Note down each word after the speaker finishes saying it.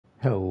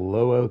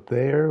Hello out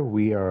there.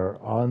 We are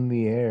on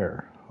the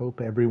air.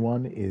 Hope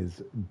everyone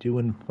is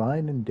doing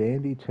fine and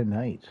dandy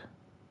tonight.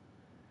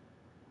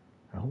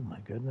 Oh my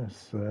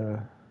goodness.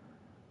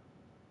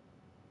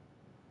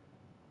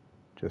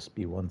 Just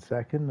be 1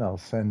 second. I'll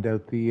send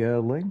out the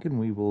link and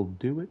we will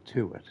do it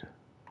to it.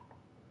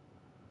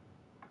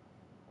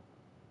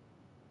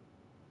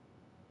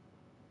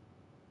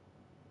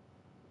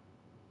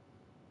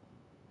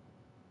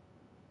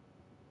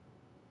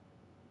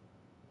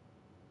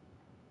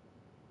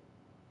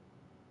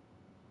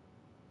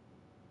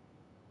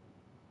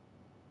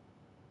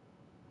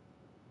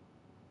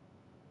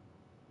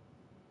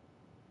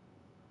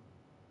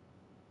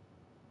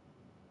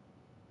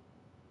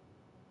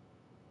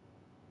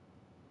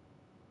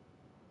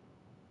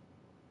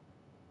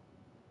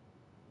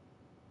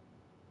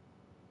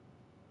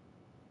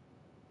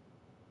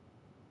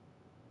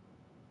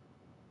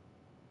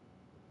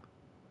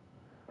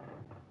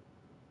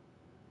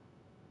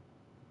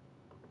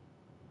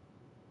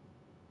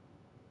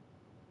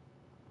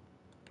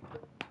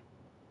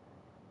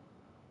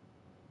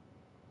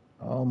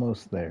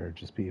 Almost there.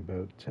 Just be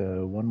about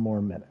one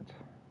more minute.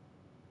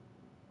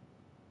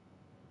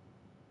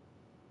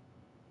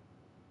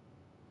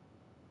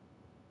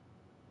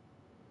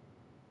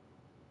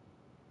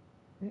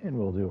 And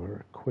we'll do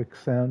a quick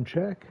sound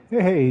check.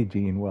 Hey,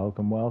 Dean,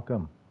 welcome,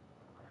 welcome.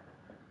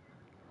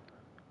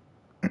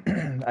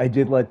 I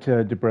did let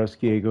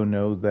DeBrusquiego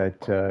know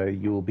that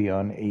you will be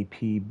on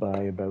AP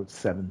by about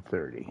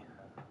 7:30.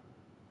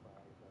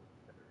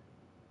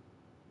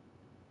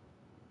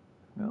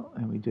 Well,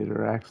 and we did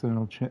our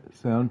accidental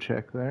sound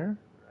check there.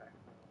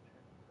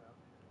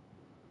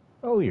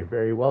 Oh, you're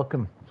very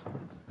welcome.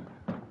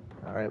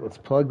 All right, let's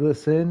plug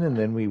this in and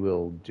then we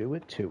will do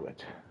it to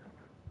it.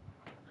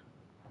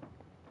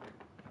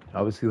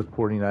 Obviously, the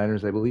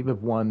 49ers, I believe,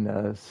 have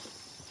won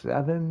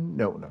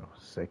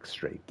six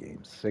straight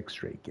games. Six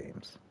straight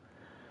games.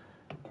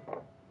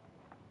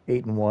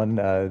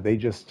 8-1. They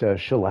just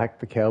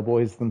shellacked the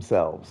Cowboys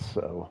themselves.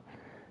 So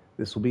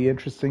this will be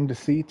interesting to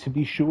see, to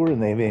be sure.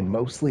 And they have a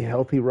mostly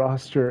healthy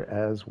roster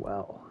as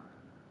well.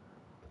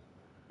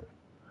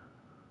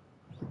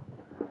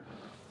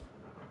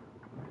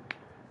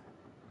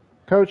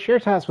 Coach, you're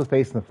tasked with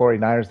facing the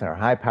 49ers and their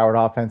high-powered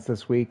offense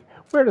this week.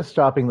 Where does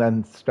stopping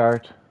them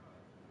start?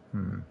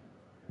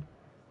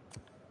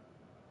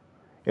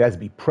 It has to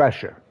be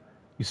pressure.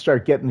 You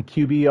start getting the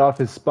QB off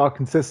his spot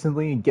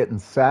consistently and getting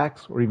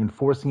sacks or even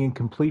forcing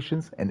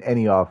incompletions, and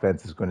any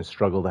offense is going to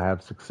struggle to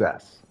have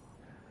success.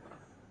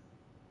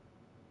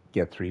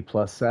 Get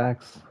 3+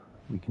 sacks.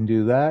 We can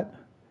do that.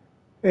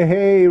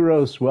 Hey,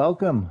 Roast,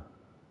 welcome.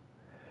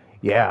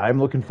 Yeah, I'm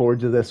looking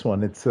forward to this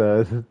one. It's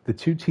the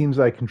two teams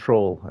I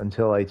control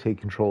until I take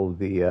control of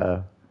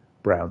the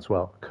Browns.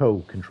 Well,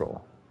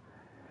 co-control.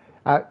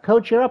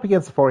 Coach, you're up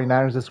against the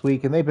 49ers this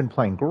week, and they've been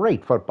playing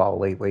great football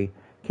lately.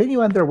 Can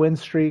you end their win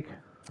streak?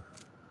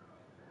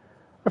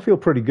 I feel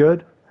pretty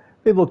good.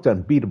 They've looked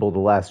unbeatable the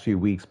last few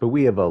weeks, but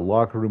we have a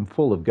locker room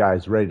full of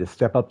guys ready to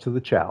step up to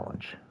the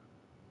challenge.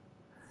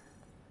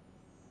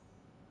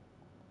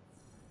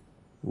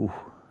 Ooh.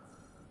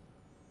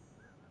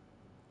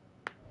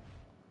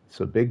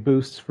 So big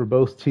boosts for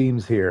both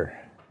teams here.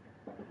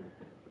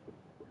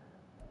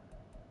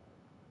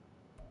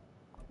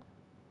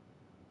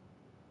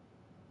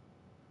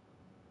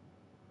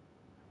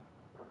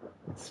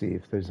 Let's see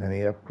if there's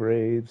any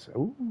upgrades.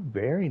 Ooh,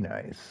 very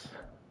nice.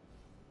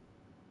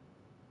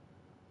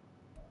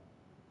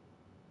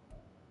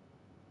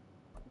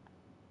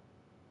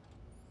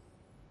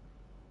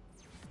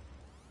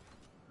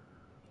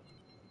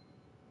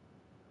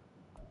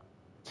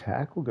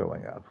 Tackle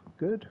going up.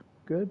 Good,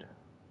 good.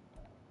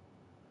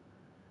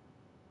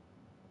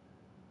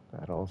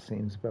 That all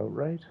seems about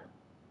right.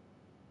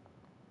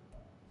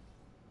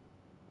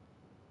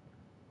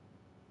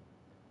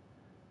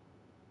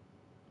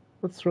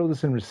 Let's throw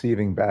this in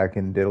receiving back,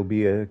 and it'll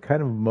be a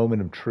kind of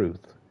moment of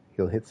truth.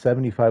 He'll hit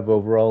 75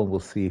 overall, and we'll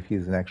see if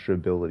he's an extra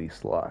ability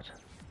slot.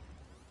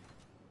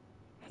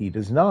 He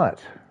does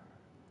not.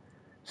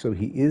 So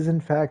he is,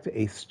 in fact,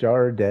 a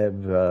star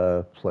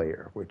dev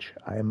player, which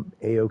I'm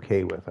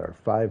A-OK with. Our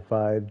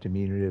 5'5",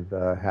 diminutive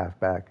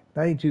halfback,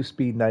 92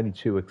 speed,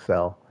 92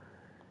 excel.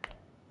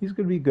 He's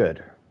going to be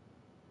good.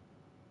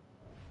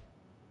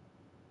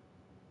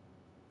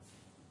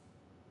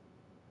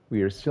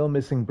 We are still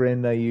missing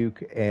Brandon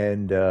Ayuk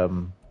and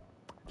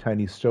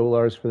Tiny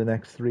Stolars for the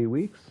next 3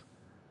 weeks,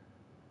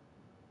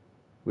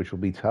 which will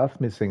be tough,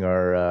 missing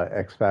our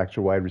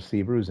X-Factor wide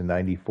receiver, who's a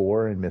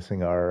 94, and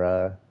missing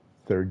our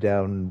third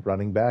down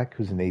running back,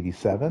 who's an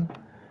 87.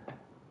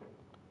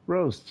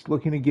 Roast,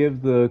 looking to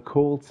give the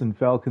Colts and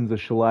Falcons a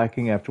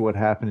shellacking after what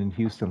happened in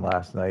Houston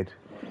last night.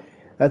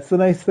 That's the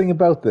nice thing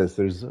about this.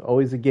 There's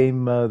always a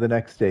game the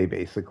next day,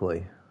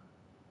 basically.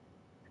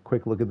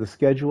 Quick look at the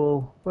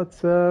schedule.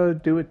 Let's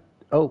do it.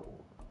 Oh,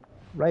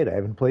 right, I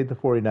haven't played the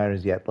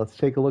 49ers yet. Let's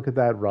take a look at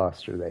that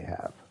roster they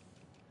have.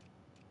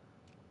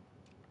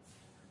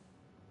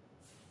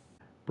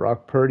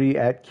 Brock Purdy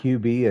at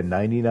QB, a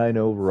 99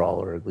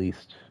 overall, or at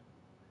least.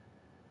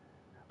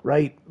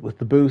 Right, with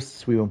the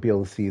boosts, we won't be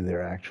able to see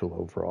their actual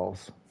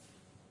overalls.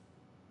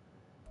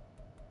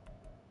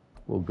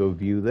 We'll go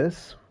view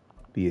this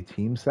via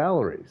team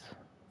salaries.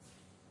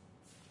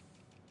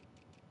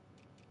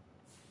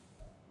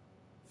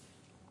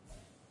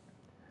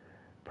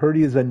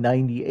 Purdy is a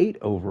 98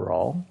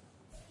 overall.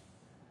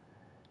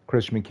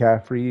 Christian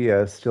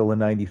McCaffrey still a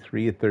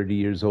 93 at 30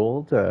 years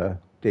old.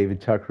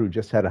 David Tucker, who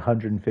just had a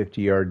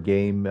 150-yard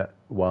game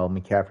while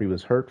McCaffrey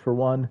was hurt for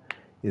one,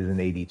 is an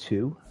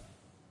 82.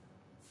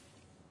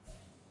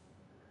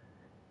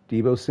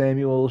 Deebo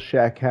Samuel,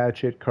 Shaq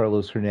Hatchett,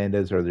 Carlos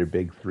Hernandez are their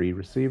big three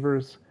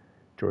receivers.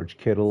 George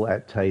Kittle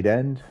at tight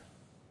end.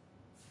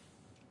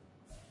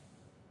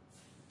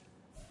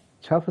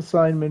 Tough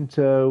assignment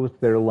with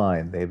their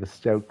line. They have a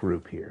stout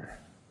group here.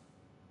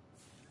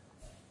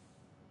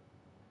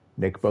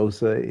 Nick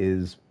Bosa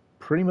is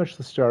pretty much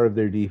the star of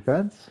their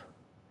defense.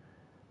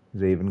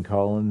 Zaven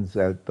Collins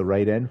at the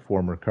right end,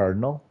 former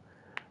Cardinal.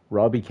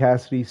 Robbie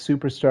Cassidy,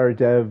 superstar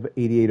dev,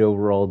 88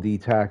 overall D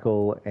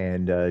tackle,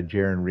 and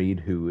Jaron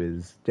Reed, who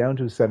is down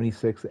to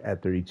 76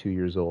 at 32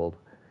 years old.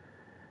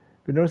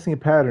 Been noticing a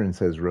pattern,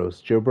 says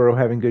Roast. Joe Burrow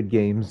having good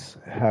games.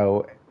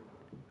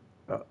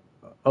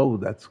 Oh,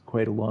 that's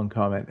quite a long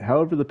comment.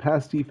 However, the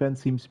pass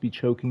defense seems to be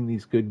choking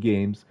these good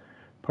games.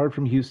 Apart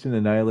from Houston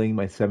annihilating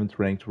my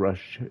 7th-ranked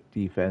rush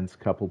defense,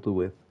 coupled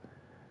with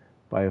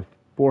by a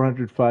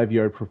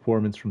 405-yard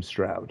performance from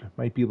Stroud.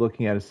 Might be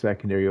looking at a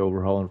secondary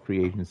overhaul in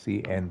free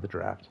agency and the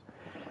draft.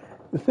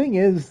 The thing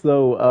is,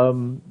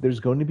 though, there's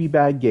going to be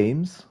bad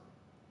games.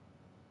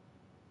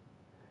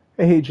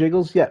 Hey,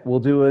 Jiggles, yeah, we'll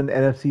do an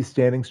NFC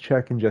standings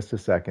check in just a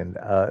second.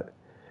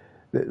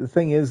 The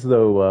thing is,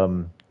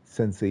 though,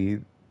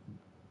 Cincy,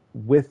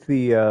 with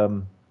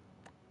the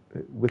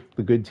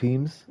good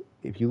teams,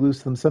 if you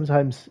lose them,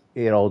 sometimes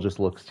it all just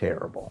looks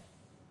terrible.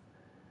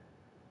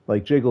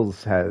 Like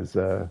Jiggles has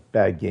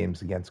bad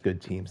games against good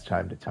teams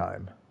time to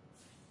time.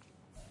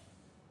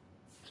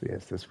 So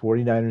yes, this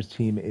 49ers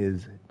team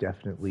is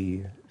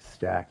definitely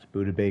stacked.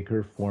 Buda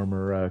Baker,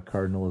 former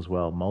Cardinal as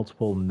well.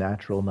 Multiple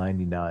natural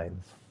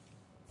 99s.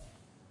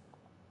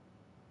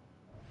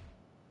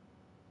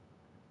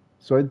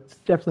 So it's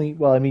definitely,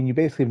 well, I mean, you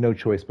basically have no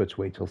choice but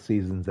to wait till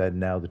season's end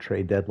now. The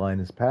trade deadline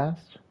is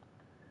passed.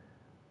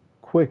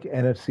 Quick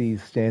NFC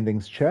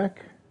standings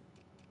check.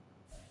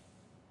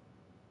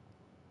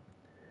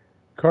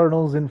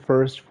 Cardinals in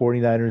first,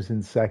 49ers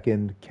in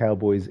second,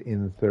 Cowboys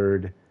in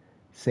third,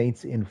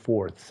 Saints in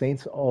fourth.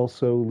 Saints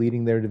also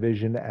leading their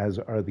division, as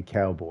are the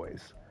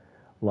Cowboys.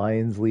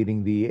 Lions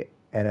leading the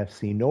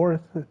NFC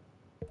North.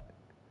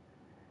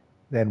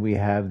 Then we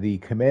have the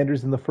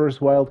Commanders in the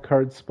first wild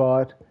card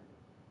spot,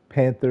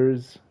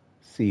 Panthers,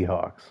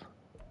 Seahawks.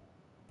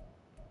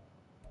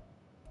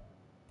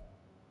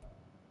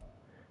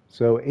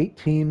 So 8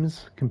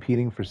 teams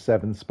competing for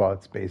 7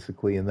 spots,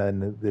 basically, and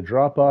then the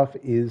drop-off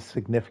is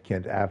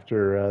significant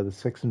after the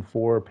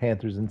 6-4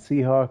 Panthers and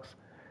Seahawks,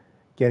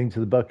 getting to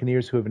the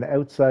Buccaneers, who have an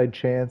outside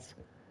chance,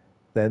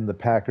 then the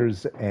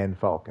Packers and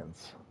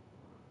Falcons.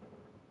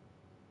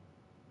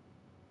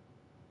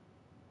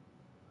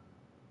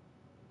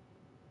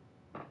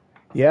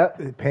 Yeah,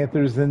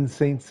 Panthers and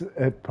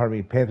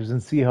Panthers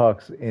and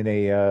Seahawks in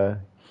a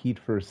heat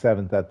for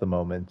 7th at the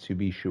moment, to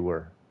be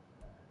sure.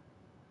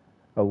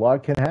 A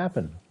lot can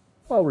happen.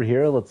 While we're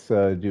here, let's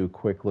do a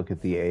quick look at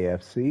the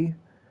AFC.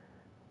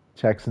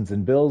 Texans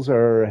and Bills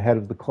are ahead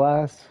of the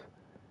class.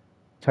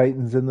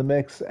 Titans in the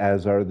mix,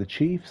 as are the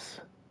Chiefs.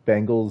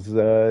 Bengals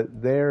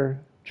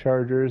there,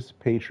 Chargers,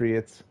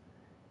 Patriots,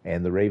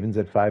 and the Ravens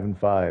at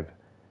 5-5.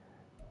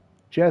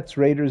 Jets,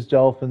 Raiders,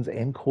 Dolphins,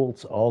 and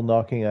Colts all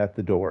knocking at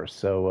the door.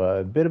 So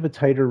a bit of a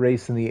tighter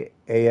race in the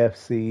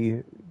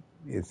AFC.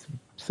 It's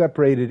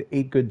separated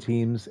 8 good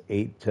teams,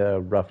 8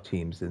 rough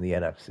teams in the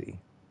NFC.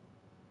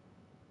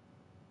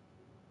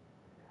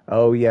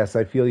 Oh yes,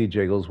 I feel you,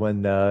 Jiggles.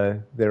 When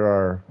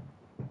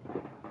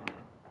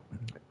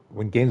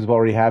when games have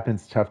already happened,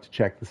 it's tough to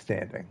check the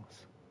standings.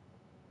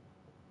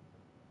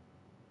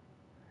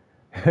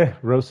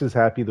 Roast is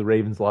happy the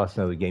Ravens lost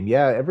another game.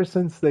 Yeah, ever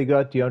since they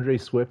got DeAndre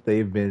Swift,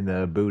 they've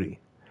been booty.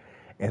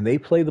 And they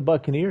play the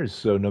Buccaneers,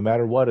 so no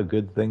matter what, a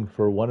good thing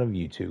for one of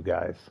you two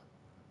guys.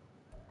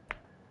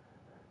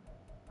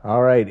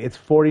 All right, it's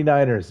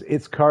 49ers,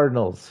 it's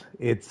Cardinals.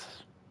 It's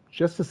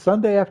just a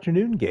Sunday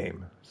afternoon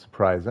game.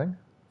 Surprising.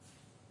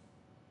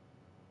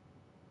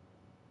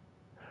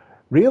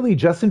 Really,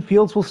 Justin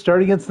Fields will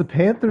start against the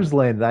Panthers,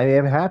 Landon. I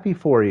am happy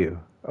for you.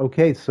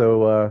 Okay,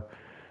 so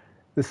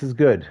this is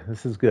good.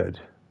 This is good.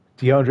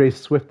 DeAndre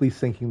swiftly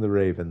sinking the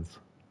Ravens.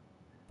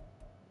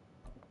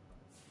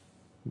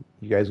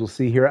 You guys will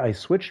see here, I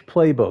switched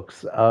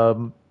playbooks.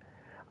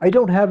 I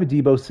don't have a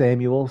Deebo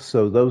Samuel,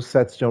 so those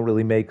sets don't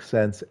really make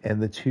sense.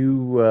 And the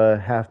 2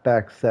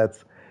 halfback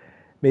sets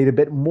made a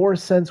bit more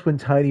sense when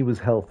Tiny was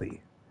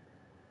healthy.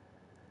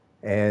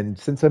 And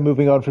since I'm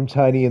moving on from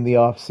Tiny in the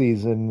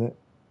offseason,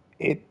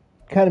 it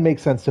kind of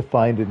makes sense to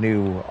find a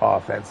new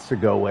offense to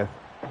go with.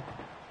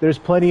 There's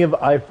plenty of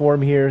I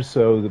form here,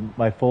 so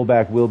my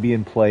fullback will be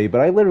in play, but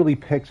I literally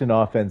picked an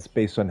offense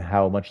based on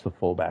how much the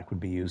fullback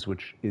would be used,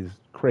 which is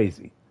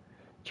crazy.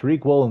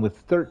 Tariq Woolen with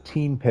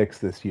 13 picks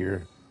this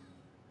year.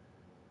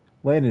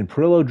 Landon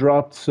Perillo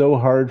dropped so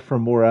hard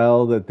from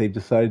morale that they've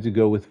decided to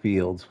go with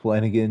Fields.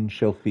 Flanagan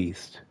shall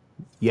feast.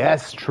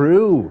 Yes,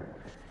 true.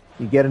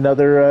 You get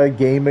another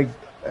game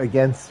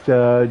against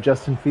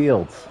Justin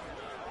Fields.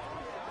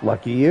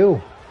 Lucky you.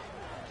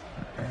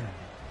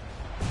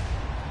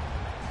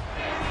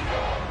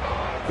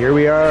 Here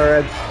we are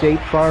at State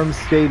Farm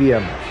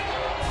Stadium.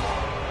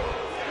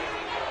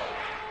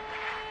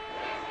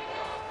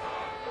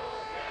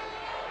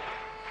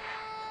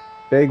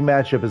 Big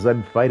matchup as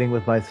I'm fighting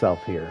with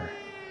myself here.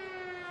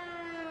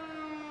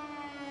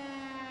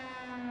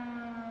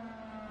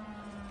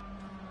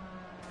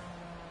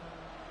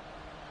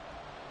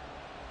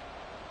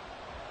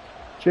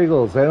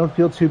 Jiggles, I don't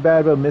feel too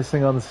bad about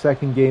missing on the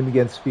second game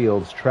against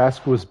Fields.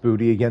 Trask was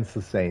booty against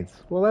the Saints.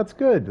 Well, that's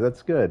good.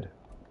 That's good.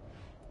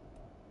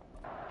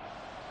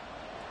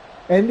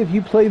 And if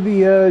you play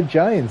the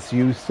Giants,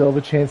 you still have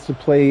a chance to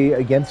play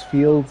against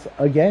Fields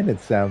again, it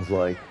sounds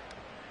like.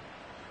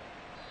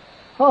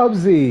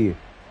 Hobbsy!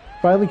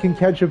 Finally can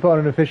catch up on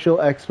an official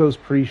Expos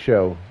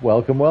pre-show.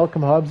 Welcome,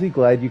 welcome, Hobbsy.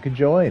 Glad you could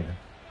join.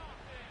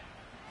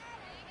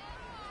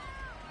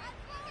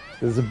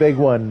 This is a big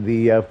one.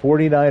 The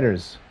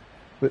 49ers,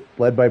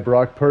 led by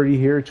Brock Purdy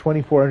here,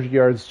 2,400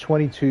 yards,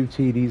 22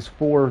 TDs,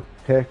 4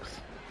 picks,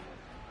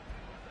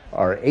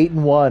 are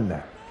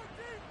 8-1.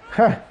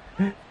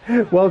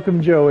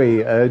 Welcome,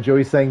 Joey.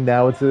 Joey saying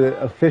now it's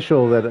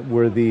official that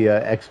we're the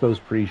Expos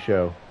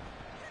pre-show.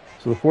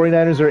 So the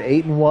 49ers are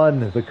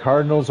 8-1. The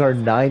Cardinals are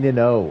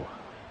 9-0.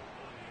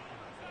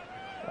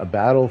 A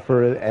battle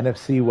for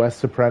NFC West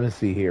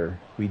supremacy here.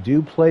 We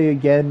do play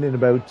again in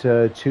about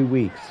 2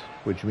 weeks,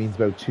 which means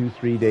about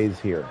 2-3 days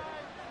here.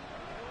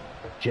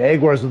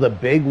 Jaguars with a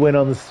big win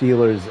on the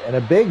Steelers and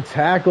a big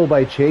tackle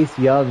by Chase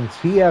Young.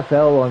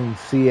 TFL on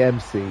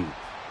CMC.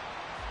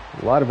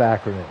 A lot of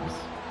acronyms.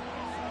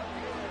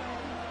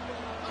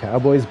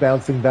 Cowboys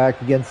bouncing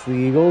back against the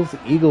Eagles.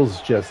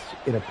 Eagles just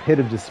in a pit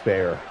of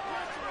despair.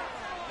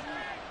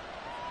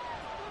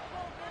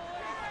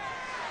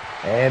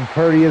 And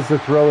Purdy is to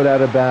throw it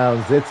out of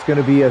bounds. It's going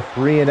to be a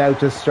 3-and-out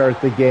to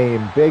start the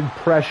game. Big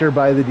pressure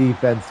by the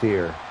defense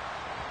here.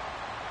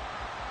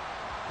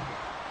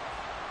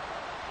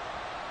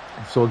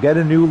 So we'll get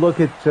a new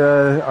look at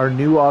our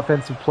new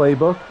offensive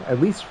playbook,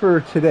 at least for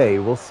today.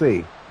 We'll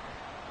see.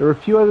 There were a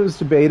few others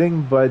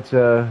debating, but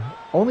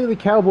only the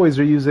Cowboys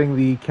are using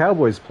the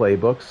Cowboys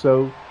playbook,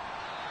 so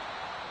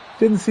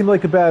didn't seem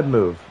like a bad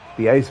move.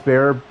 The Ice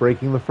Bear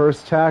breaking the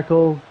first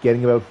tackle,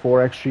 getting about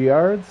 4 extra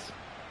yards.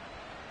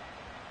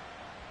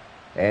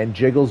 And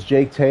Jiggles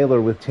Jake Taylor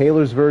with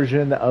Taylor's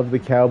version of the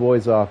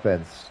Cowboys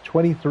offense.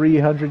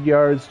 2,300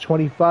 yards,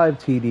 25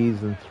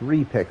 TDs, and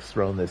 3 picks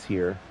thrown this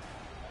year.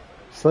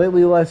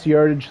 Slightly less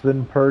yardage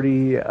than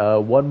Purdy,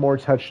 1 more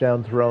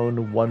touchdown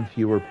thrown, 1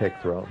 fewer pick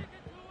thrown.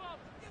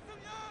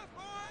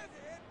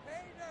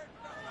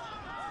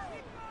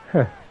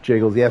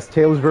 Jiggles, yes,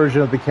 Taylor's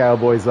version of the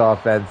Cowboys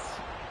offense.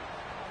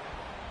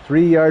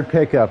 3-yard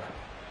pickup.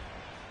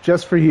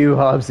 Just for you,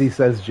 Hobbsy,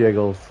 says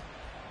Jiggles.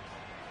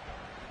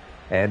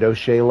 And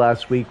O'Shea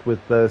last week with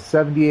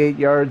 78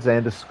 yards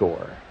and a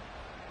score.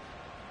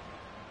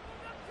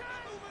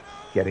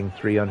 Getting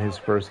 3 on his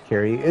first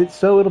carry.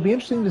 So it'll be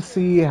interesting to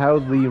see how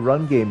the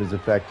run game is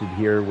affected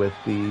here with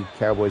the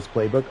Cowboys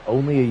playbook.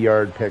 Only a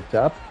yard picked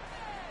up.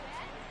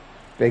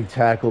 Big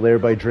tackle there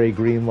by Dre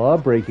Greenlaw,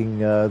 breaking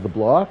the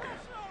block.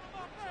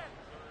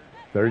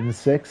 3rd and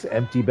 6,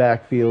 empty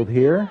backfield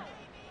here.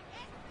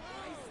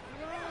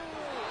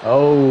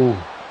 Oh,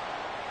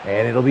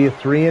 and it'll be a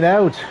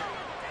 3-and-out.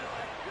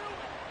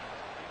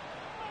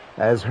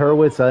 As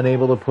Hurwitz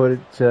unable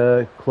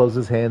to close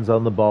his hands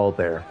on the ball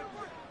there.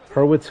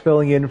 Hurwitz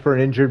filling in for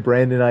an injured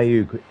Brandon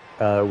Ayuk.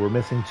 We're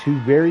missing 2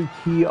 very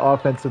key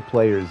offensive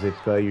players if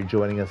you're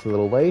joining us a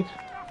little late.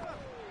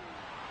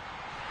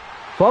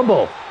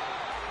 Fumble.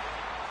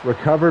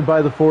 Recovered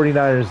by the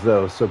 49ers,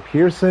 though. So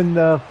Pearson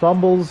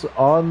fumbles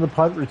on the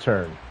punt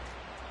return.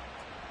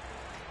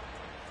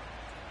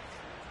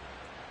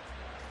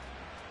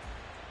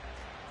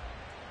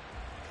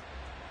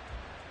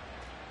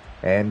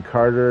 And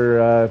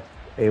Carter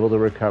able to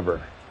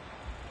recover.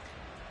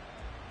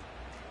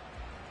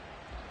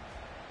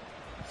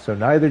 So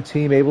neither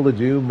team able to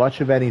do much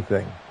of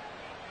anything.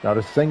 Not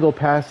a single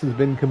pass has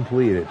been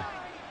completed.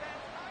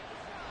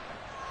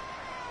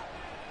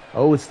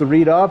 Oh, it's the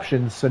read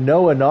option.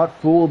 Sanoa not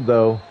fooled,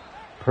 though.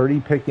 Purdy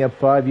picking up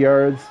 5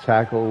 yards,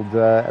 tackled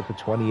at the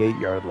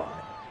 28-yard line.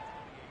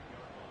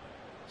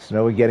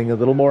 Sanoa getting a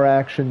little more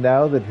action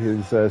now that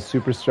his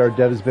superstar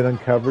dev has been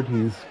uncovered.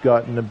 He's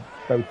gotten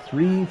about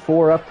 3-4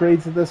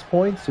 upgrades at this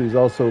point, so he's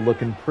also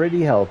looking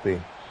pretty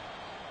healthy.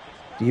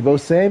 Deebo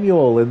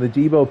Samuel in the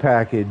Deebo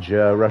package,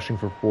 rushing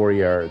for 4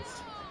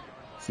 yards.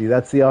 See,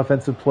 that's the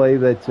offensive play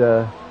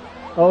that...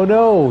 oh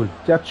no!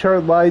 Depth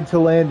chart lied to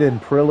Landon.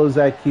 Perillo's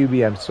at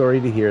QB. I'm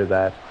sorry to hear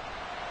that.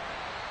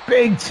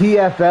 Big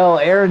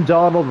TFL. Aaron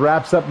Donald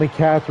wraps up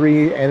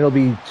McCaffrey, and it'll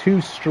be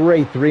 2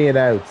 straight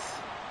 3-and-outs.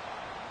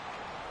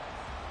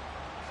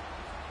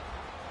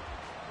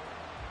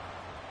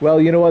 Well,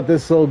 you know what?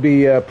 This will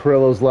be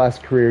Perillo's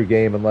last career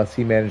game unless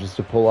he manages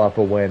to pull off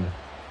a win.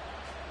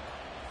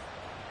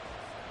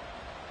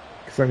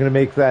 Because I'm going to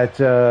make that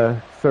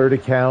third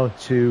account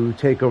to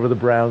take over the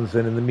Browns,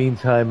 and in the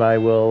meantime, I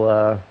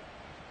will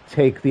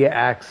take the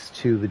axe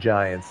to the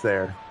Giants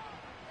there.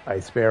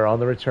 Ice Bear on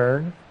the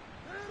return.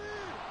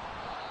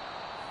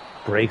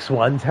 Breaks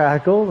one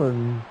tackle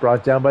and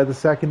brought down by the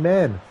second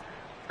man.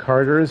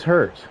 Carter is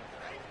hurt.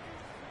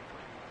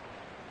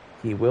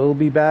 He will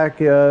be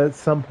back at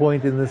some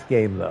point in this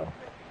game, though.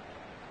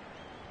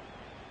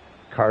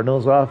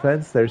 Cardinals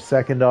offense, their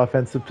second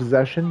offensive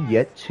possession,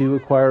 yet to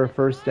acquire a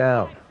first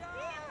down.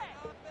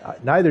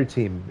 Neither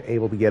team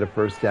able to get a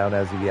first down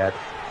as of yet.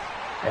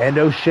 And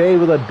O'Shea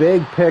with a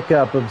big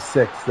pickup of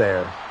 6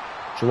 there.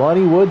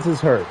 Jelani Woods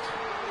is hurt.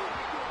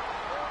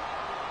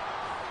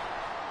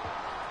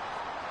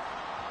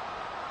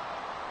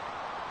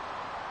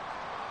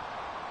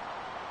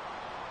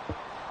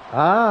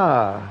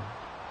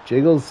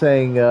 Jiggles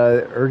saying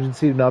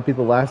urgency to not be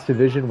the last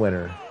division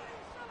winner.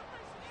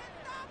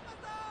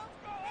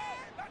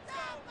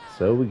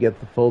 So we get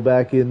the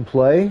fullback in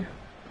play.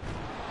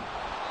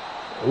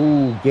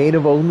 Ooh, gain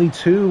of only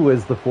 2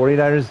 as the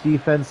 49ers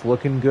defense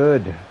looking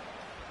good.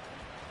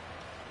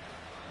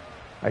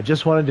 I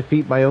just want to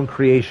defeat my own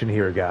creation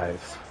here, guys.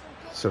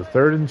 So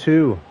 3rd and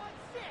 2.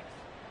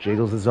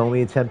 Jiggles has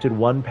only attempted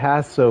 1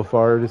 pass so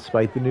far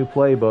despite the new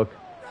playbook.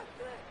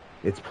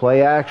 It's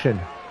play action.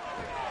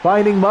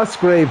 Finding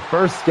Musgrave,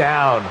 first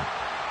down.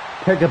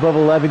 Pickup of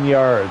 11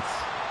 yards.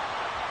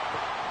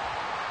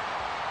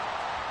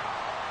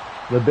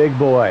 The big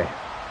boy.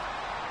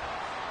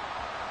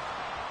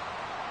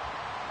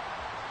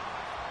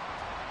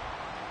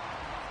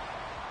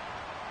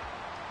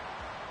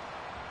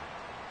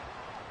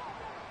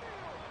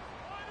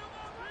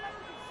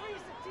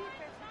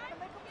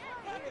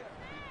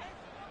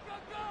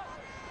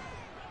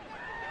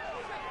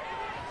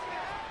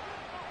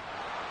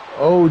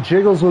 Oh,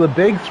 Jiggles with a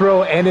big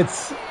throw, and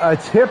it's a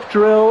tip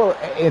drill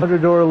in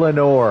Theodore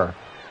Lenore,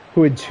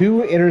 who had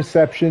 2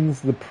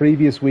 interceptions the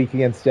previous week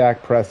against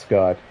Dak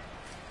Prescott.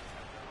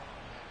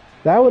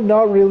 That was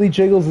not really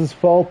Jiggles'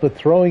 fault, but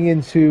throwing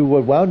into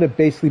what wound up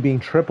basically being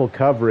triple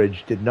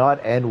coverage did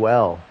not end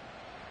well.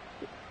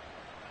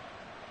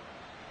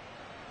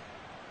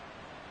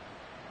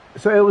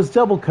 So it was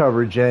double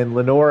coverage, and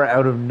Lenore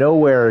out of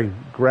nowhere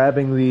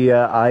grabbing the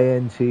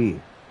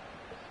INT.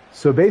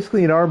 So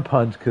basically an arm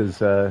punt, because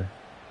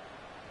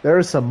there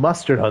is some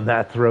mustard on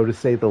that throw, to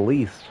say the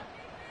least.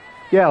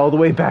 Yeah, all the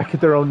way back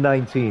at their own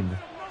 19.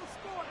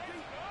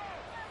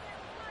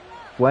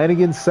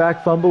 Flanagan's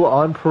sack fumble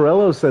on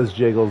Perillo, says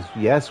Jiggles.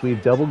 Yes, we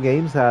have double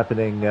games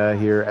happening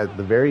here at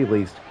the very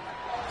least.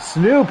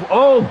 Snoop,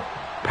 oh,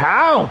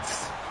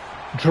 pounce!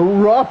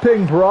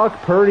 Dropping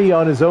Brock Purdy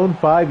on his own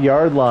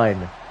 5-yard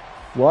line.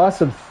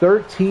 Loss of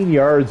 13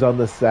 yards on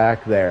the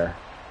sack there.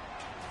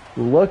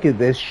 Look at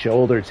this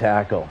shoulder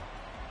tackle.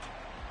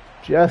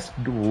 Just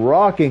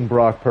rocking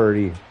Brock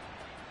Purdy.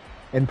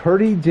 And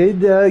Purdy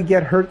did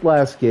get hurt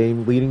last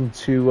game, leading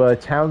to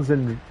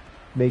Townsend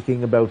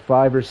making about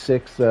 5 or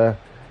 6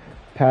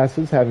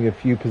 passes, having a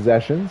few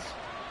possessions.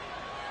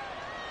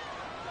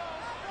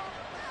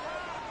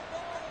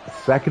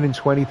 2nd and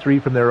 23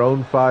 from their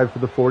own 5 for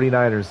the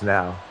 49ers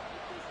now.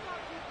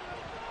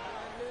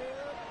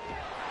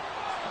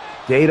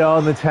 Data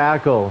on the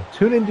tackle.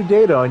 Tune into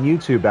Data on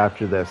YouTube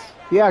after this.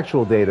 The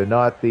actual Data,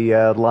 not the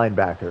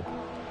linebacker.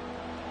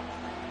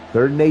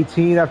 3rd and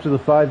 18 after the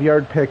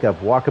 5-yard pickup.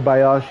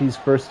 Wakabayashi's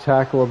first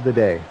tackle of the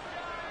day.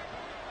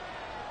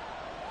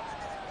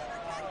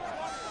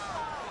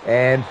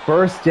 And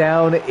first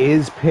down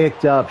is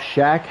picked up.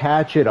 Shaq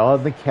Hatchett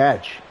on the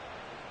catch.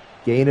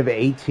 Gain of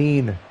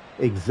 18.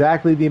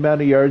 Exactly the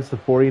amount of yards the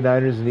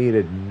 49ers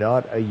needed.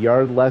 Not a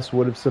yard less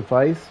would have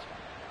sufficed,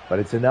 but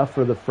it's enough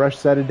for the fresh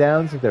set of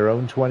downs at their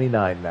own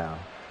 29 now.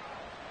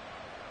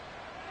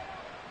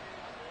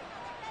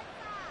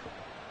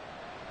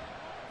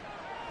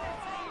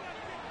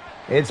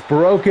 It's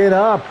broken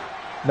up.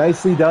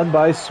 Nicely done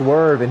by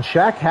Swerve. And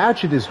Shaq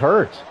Hatchett is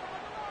hurt.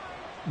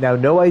 Now,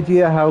 no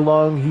idea how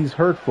long he's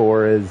hurt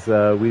for, as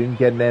we didn't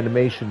get an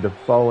animation to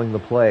following the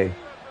play.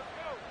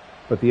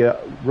 But the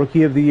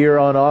Rookie of the Year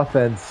on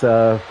offense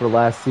for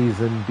last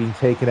season being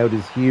taken out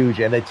is huge.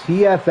 And a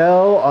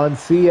TFL on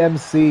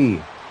CMC.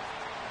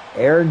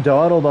 Aaron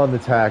Donald on the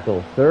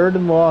tackle. 3rd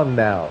and long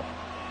now.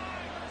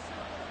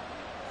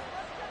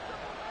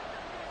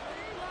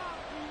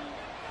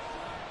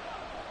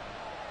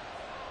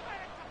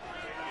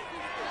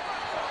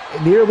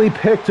 Nearly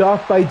picked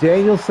off by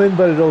Danielson,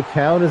 but it'll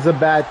count as a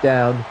bat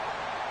down.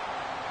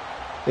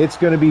 It's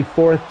going to be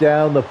 4th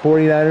down. The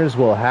 49ers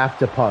will have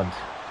to punt.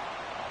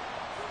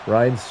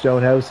 Ryan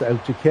Stonehouse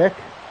out to kick.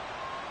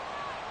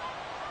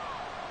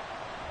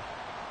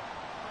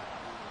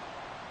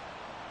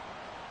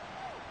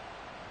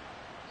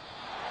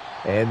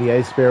 And the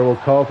Ice Bear will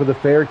call for the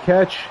fair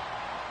catch.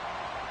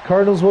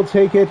 Cardinals will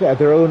take it at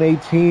their own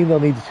 18. They'll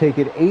need to take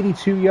it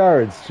 82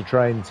 yards to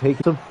try and take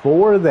it to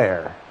 4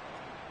 there.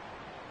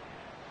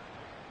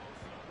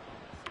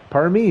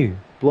 Pardon me,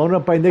 blown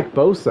up by Nick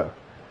Bosa.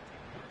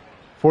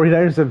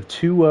 49ers have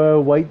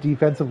 2 white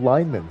defensive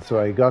linemen, so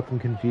I got them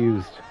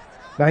confused.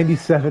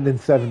 97 and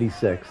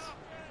 76.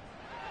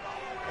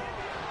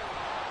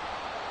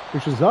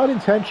 Which was not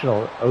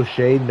intentional.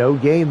 O'Shea, no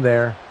gain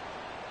there.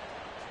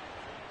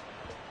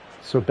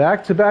 So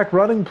back-to-back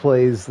running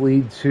plays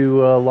lead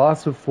to a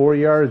loss of 4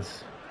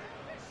 yards.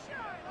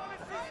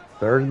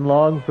 3rd and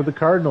long for the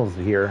Cardinals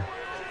here.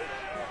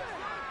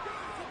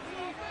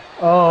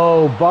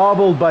 Oh,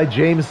 bobbled by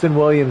Jameson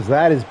Williams.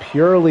 That is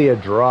purely a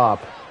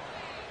drop.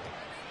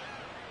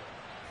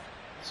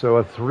 So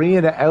a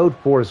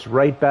 3-and-out force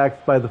right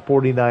back by the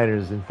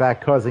 49ers. In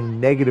fact, causing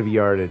negative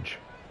yardage.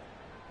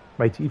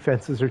 My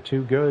defenses are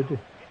too good.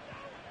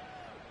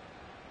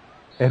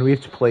 And we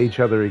have to play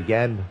each other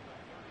again.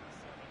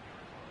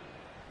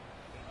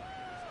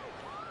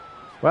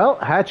 Well,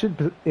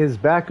 Hatchet is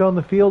back on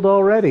the field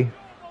already.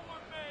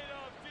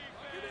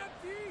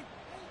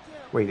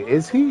 Wait,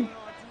 is he?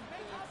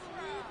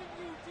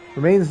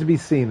 Remains to be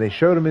seen. They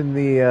showed him in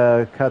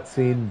the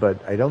cutscene,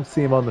 but I don't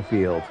see him on the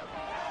field.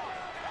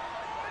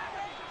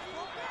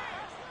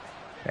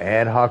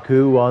 And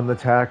Haku on the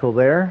tackle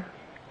there.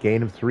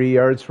 Gain of 3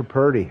 yards for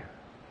Purdy.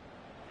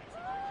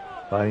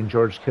 Finding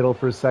George Kittle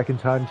for his 2nd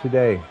time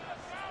today.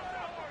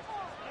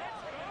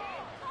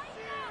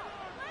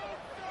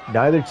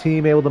 Neither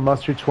team able to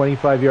muster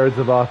 25 yards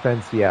of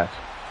offense yet.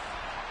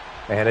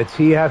 And a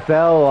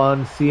TFL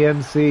on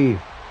CMC.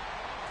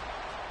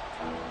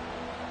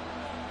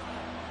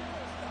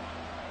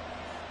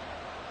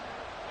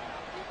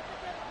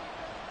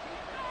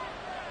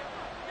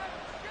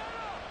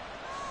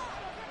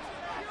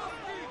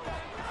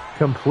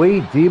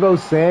 Complete. Deebo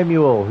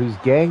Samuel, who's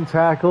gang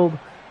tackled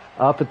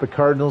up at the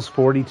Cardinals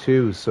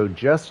 42. So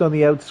just on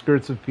the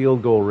outskirts of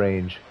field goal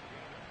range.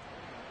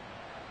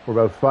 We're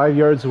about 5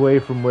 yards away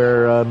from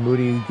where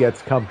Moody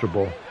gets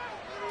comfortable.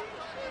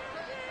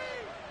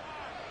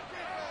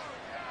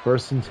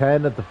 1st and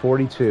 10 at the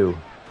 42.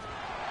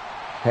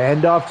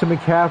 Hand off to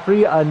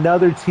McCaffrey,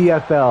 another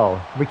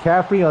TFL.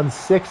 McCaffrey on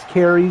 6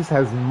 carries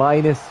has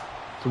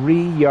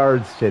 -3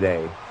 yards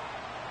today.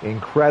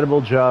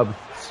 Incredible job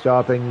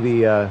stopping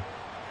the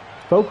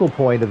focal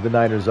point of the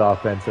Niners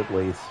offense at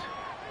least.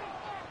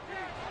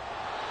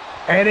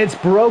 And it's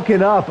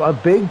broken up. A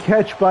big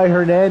catch by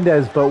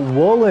Hernandez, but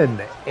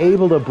Woolen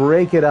able to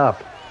break it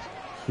up.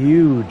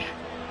 Huge.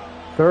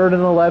 3rd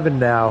and 11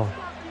 now.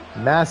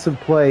 Massive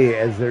play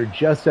as they're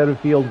just out of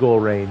field goal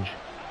range.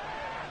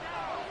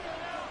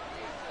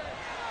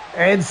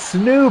 And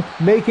Snoop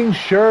making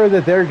sure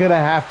that they're going to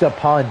have to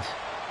punt.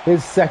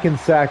 His 2nd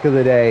sack of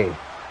the day.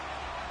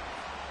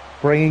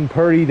 Bringing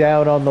Purdy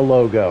down on the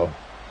logo.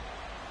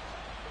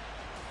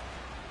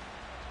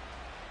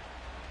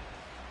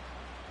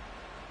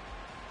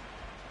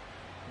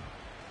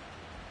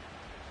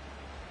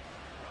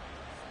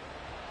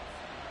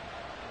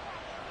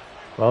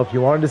 Well, if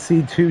you wanted to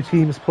see 2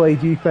 teams play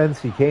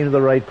defense, you came to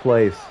the right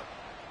place.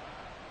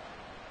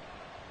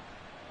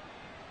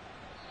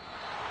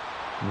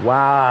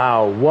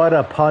 Wow, what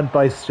a punt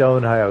by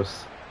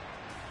Stonehouse.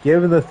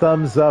 Giving the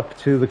thumbs up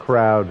to the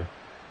crowd.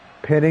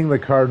 Pinning the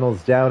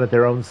Cardinals down at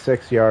their own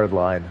 6-yard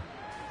line.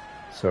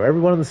 So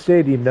everyone in the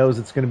stadium knows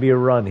it's going to be a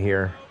run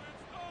here.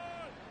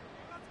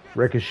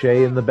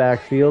 Ricochet in the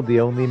backfield,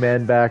 the only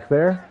man back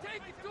there.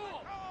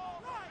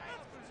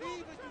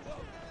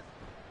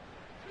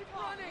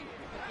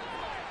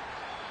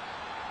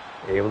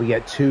 Able to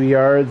get 2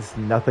 yards,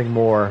 nothing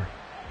more.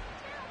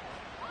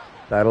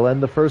 That'll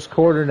end the 1st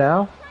quarter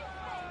now.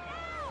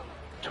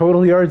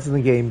 Total yards in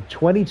the game,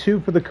 22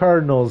 for the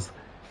Cardinals,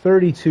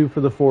 32 for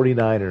the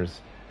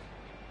 49ers.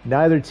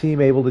 Neither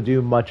team able to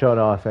do much on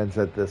offense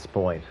at this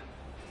point.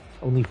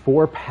 Only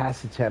 4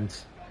 pass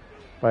attempts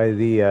by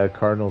the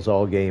Cardinals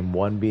all game,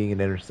 1 being an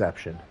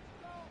interception.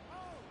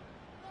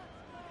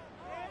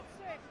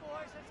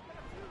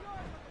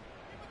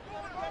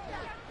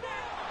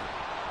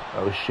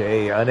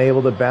 O'Shea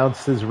unable to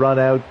bounce his run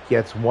out,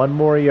 gets 1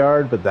 more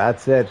yard, but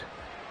that's it.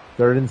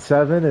 3rd and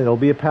 7, and it'll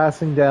be a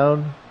passing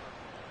down.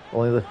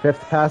 Only the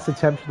 5th pass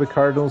attempt for the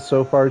Cardinals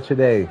so far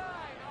today.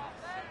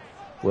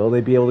 Will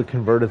they be able to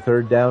convert a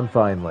 3rd down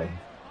finally?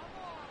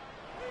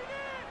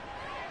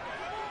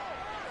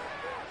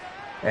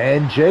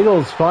 And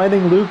Jiggles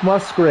finding Luke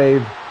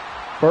Musgrave.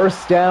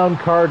 1st down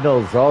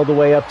Cardinals all the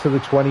way up to the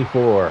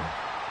 24.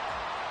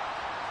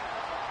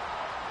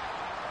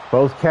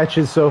 Both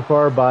catches so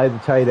far by the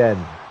tight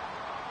end.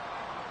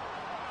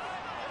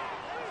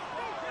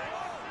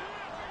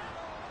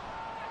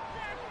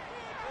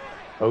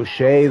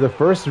 O'Shea, the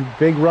first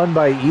big run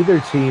by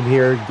either team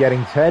here,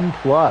 getting 10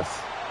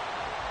 plus.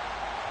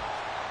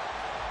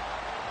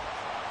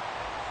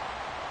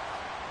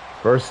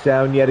 First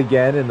down yet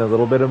again, and a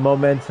little bit of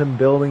momentum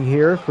building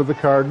here for the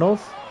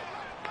Cardinals.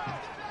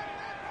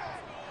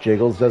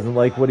 Jiggles doesn't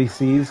like what he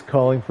sees,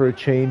 calling for a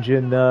change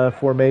in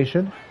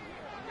formation.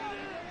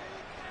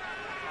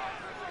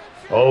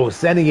 Oh,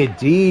 sending it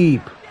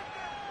deep.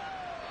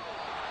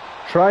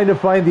 Trying to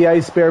find the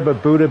Ice Bear,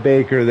 but Buda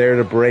Baker there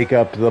to break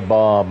up the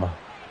bomb.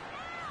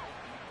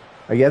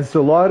 Against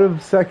a lot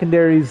of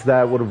secondaries,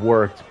 that would have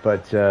worked,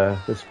 but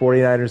this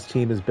 49ers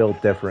team is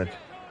built different.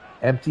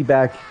 Empty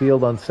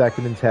backfield on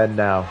 2nd and 10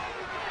 now.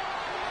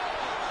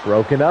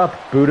 Broken up.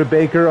 Buda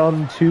Baker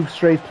on 2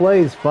 straight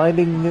plays, trying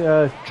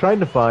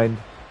to find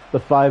the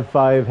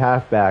 5-5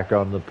 halfback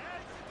on the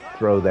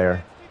throw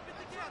there.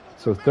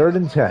 So 3rd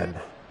and 10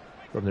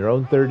 from their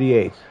own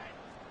 38.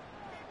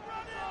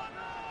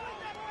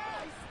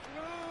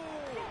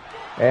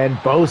 And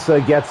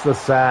Bosa gets the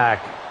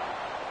sack.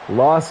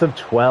 Loss of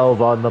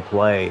 12 on the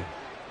play.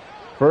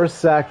 First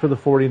sack for the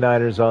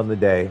 49ers on the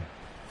day.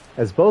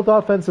 As both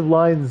offensive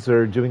lines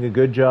are doing a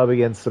good job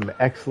against some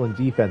excellent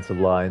defensive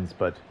lines,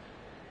 but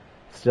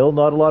still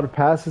not a lot of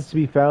passes to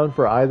be found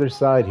for either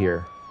side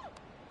here.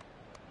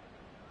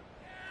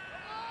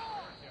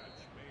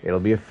 It'll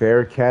be a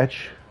fair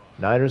catch.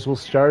 Niners will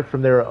start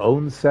from their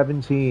own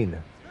 17.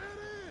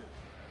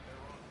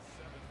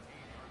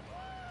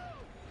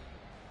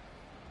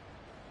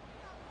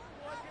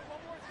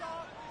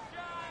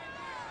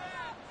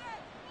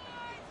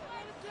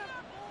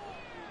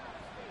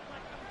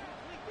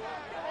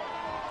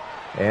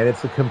 And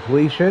it's a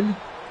completion.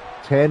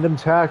 Tandem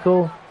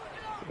tackle.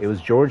 It was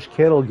George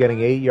Kittle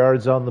getting 8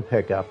 yards on the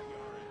pickup.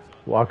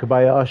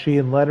 Wakabayashi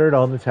and Leonard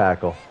on the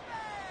tackle.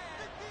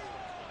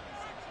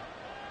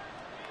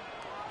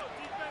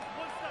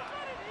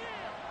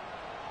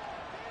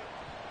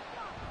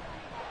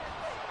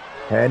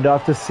 Hand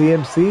off to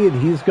CMC,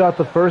 and he's got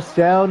the first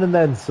down and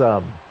then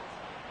some.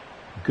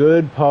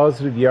 Good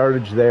positive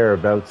yardage there,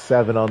 about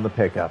 7 on the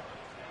pickup.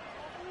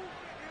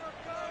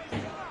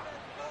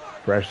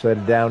 Fresh set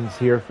of downs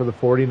here for the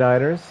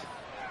 49ers.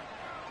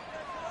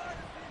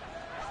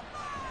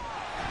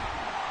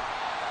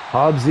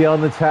 Hobbsy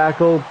on the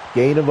tackle,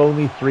 gain of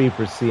only 3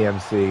 for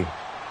CMC.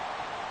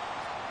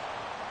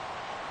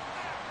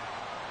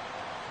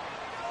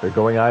 They're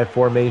going I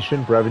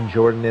formation, Brevin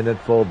Jordan in at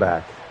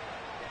fullback.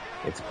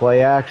 It's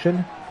play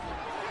action.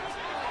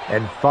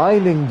 And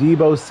finding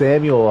Deebo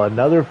Samuel,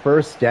 another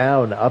first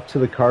down up to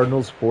the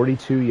Cardinals'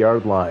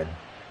 42-yard line.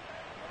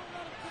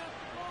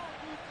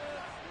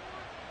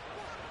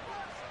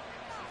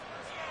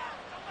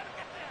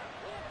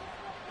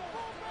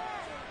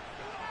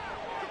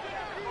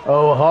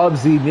 Oh,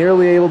 Hobbsy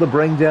nearly able to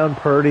bring down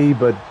Purdy,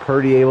 but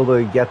Purdy able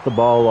to get the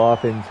ball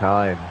off in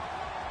time.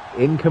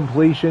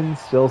 Incompletion,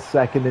 still now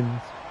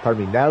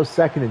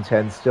 2nd and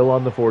 10, still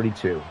on the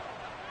 42.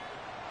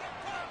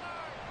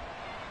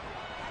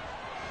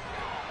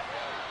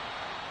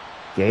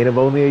 Gain of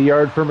only a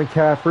yard for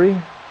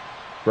McCaffrey.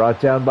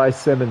 Brought down by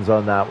Simmons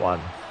on that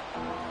one.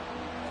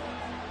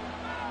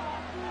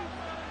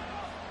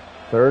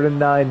 3rd and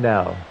 9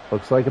 now.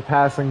 Looks like a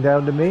passing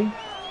down to me.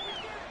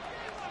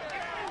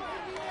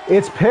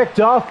 It's picked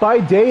off by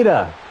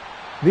Data.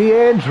 The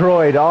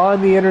android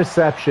on the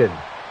interception.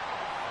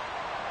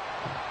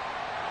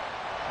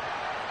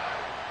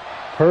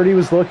 Purdy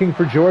was looking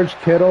for George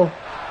Kittle.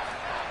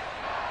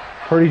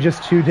 Purdy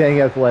just too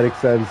dang athletic,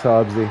 says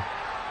Hobbsy.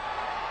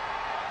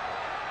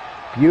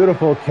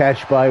 Beautiful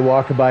catch by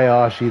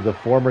Wakabayashi, the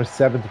former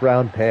 7th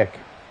round pick.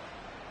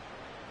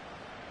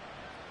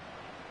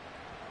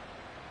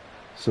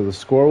 So the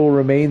score will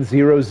remain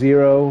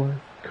 0-0.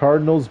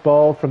 Cardinals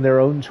ball from their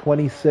own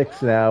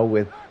 26 now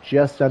with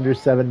just under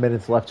 7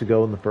 minutes left to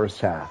go in the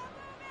first half.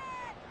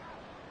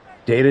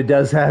 Data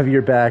does have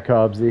your back,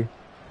 Hobbsy.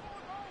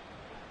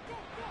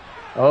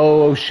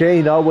 Oh,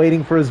 O'Shea not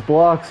waiting for his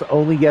blocks,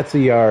 only gets a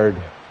yard.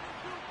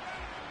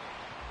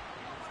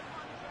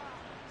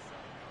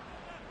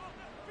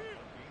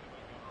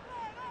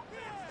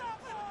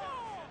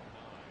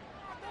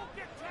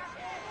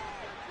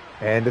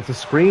 And it's a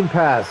screen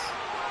pass.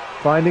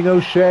 Finding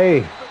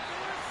O'Shea.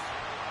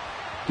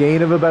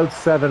 Gain of about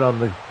 7 on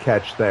the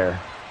catch there.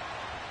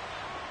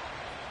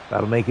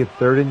 That'll make it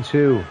 3rd and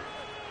 2.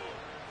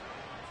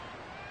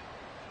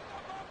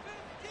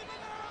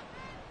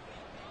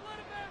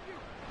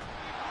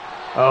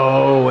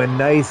 Oh, a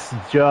nice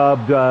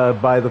job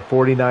by the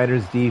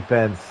 49ers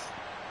defense.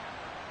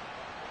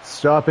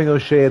 Stopping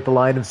O'Shea at the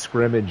line of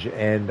scrimmage,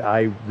 and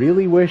I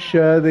really wish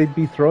they'd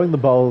be throwing the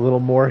ball a little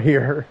more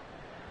here.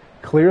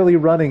 Clearly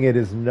running it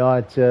is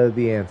not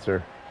the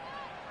answer.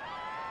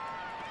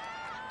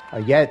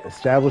 Yet,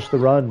 establish the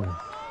run.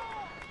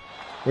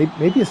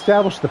 Maybe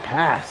establish the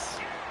pass.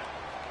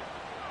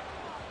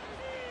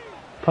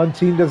 Punt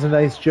team does a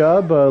nice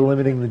job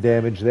limiting the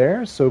damage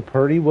there, so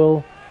Purdy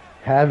will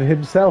have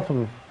himself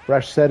a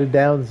fresh set of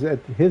downs at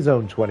his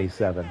own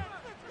 27.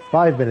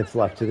 5 minutes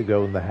left to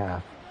go in the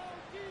half.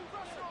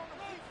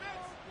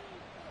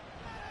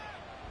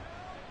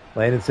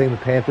 Landon saying the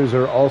Panthers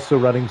are also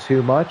running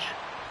too much.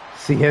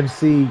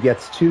 CMC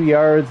gets 2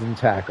 yards and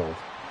tackled.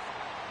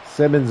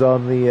 Simmons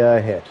on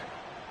the hit.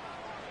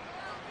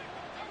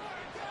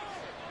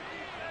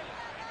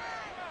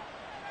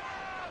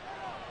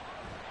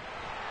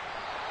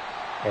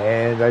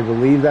 And I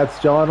believe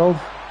that's Donald.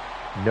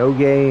 No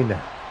gain.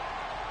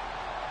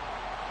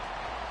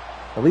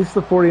 At least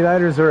the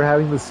 49ers are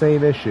having the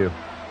same issue.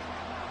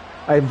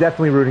 I am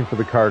definitely rooting for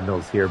the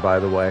Cardinals here, by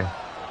the way.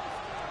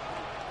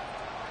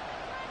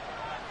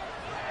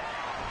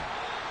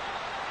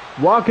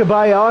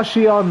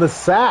 Wakabayashi on the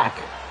sack.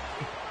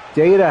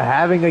 Data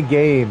having a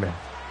game.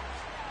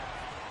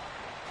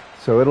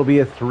 So it'll be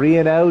a 3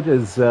 and out,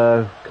 as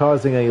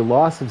causing a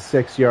loss of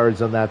 6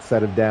 yards on that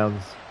set of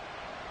downs.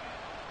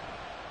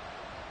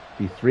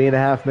 Be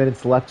 3.5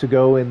 minutes left to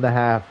go in the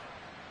half.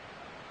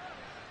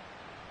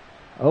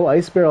 Oh,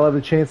 Ice Bear will have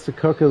a chance to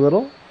cook a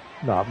little.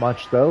 Not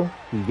much, though.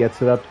 He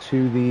gets it up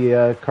to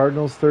the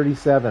Cardinals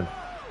 37.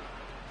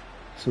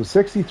 So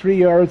 63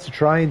 yards to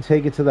try and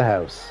take it to the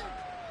house.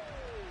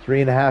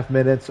 3.5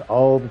 minutes,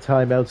 all the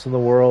timeouts in the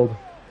world.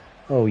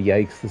 Oh,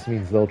 yikes. This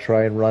means they'll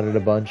try and run it a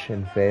bunch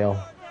and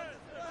fail.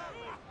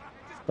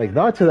 Like,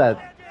 not to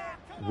that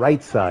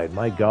right side,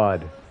 my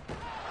God.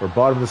 Or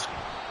bottom of the...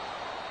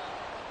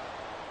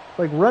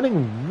 Like,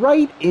 running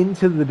right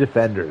into the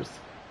defenders.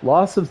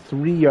 Loss of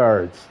 3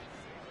 yards.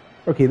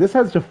 Okay, this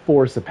has to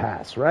force a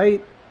pass,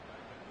 right?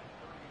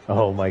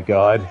 Oh, my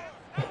God.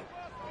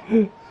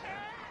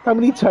 How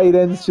many tight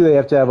ends do they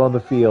have to have on the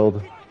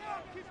field?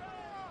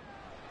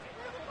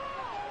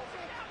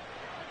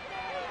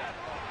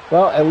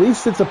 Well, at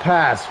least it's a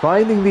pass.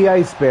 Finding the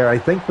Ice Bear, I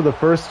think, for the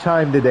first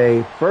time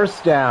today.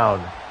 First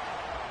down.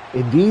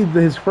 Indeed,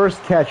 his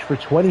first catch for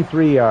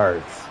 23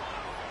 yards.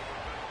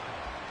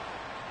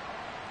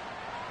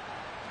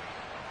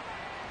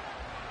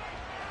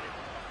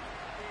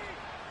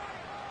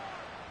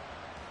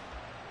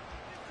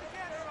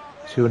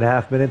 Two and a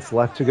half minutes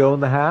left to go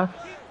in the half.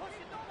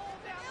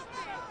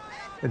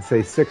 And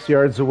say 6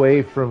 yards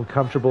away from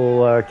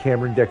comfortable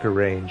Cameron Dicker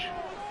range.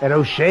 And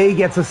O'Shea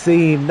gets a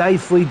seam.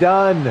 Nicely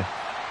done.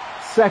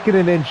 2nd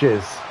and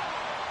inches.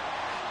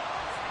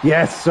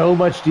 Yes, so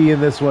much D in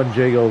this one,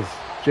 Jiggles.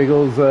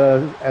 Jiggles,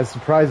 as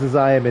surprised as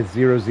I am, it's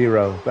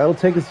 0-0. That'll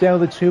take us down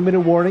to the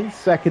 2-minute warning.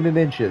 2nd and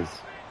inches.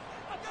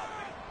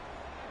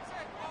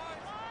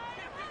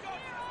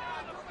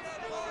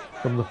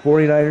 From the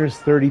 49ers,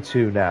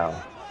 32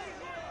 now.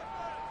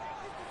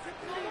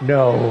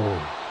 No.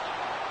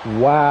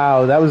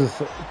 Wow, that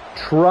was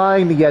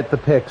trying to get the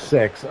pick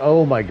 6.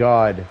 Oh my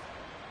God.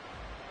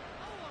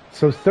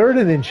 So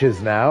 3rd and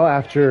inches now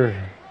after,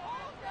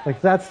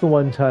 like, that's the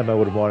one time I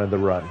would have wanted the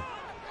run.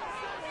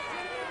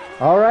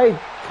 All right,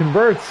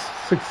 converts,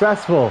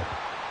 successful.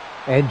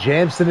 And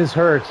Jamson is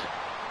hurt.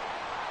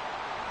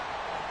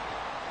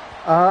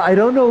 I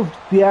don't know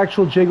if the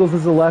actual Jiggles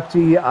is a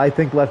lefty. I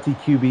think lefty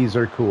QBs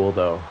are cool,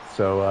 though.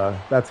 So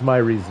that's my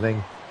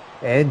reasoning.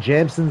 And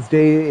Jamson's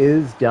day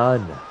is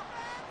done.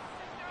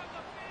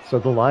 So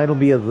the line will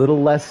be a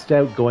little less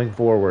stout going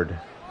forward.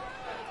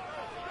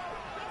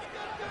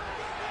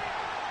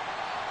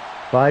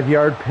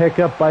 5-yard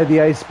pickup by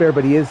the Ice Bear,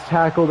 but he is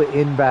tackled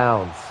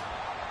inbounds.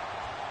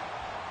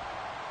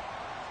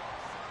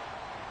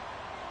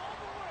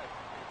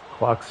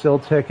 Clock still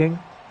ticking.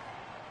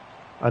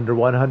 Under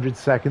 100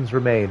 seconds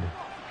remain.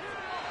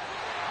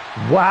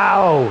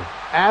 Wow!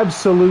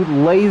 Absolute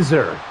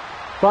laser.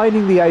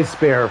 Finding the Ice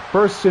Bear.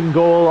 1st and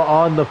goal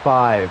on the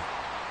 5.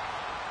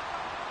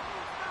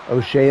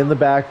 O'Shea in the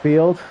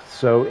backfield.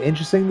 So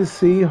interesting to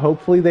see.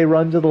 Hopefully they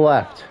run to the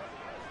left.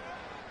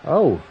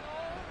 Oh.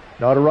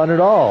 Not a run at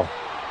all.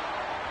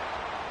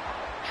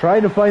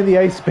 Trying to find the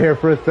Ice Bear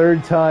for a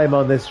 3rd time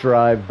on this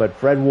drive, but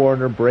Fred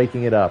Warner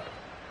breaking it up.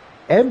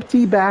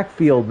 Empty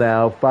backfield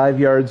now, 5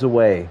 yards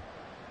away.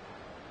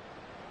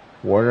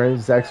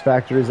 Warner's X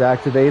Factor is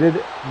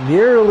activated.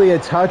 Nearly a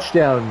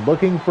touchdown.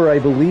 Looking for, I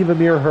believe,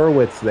 Amir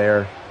Hurwitz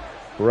there.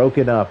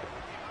 Broken up.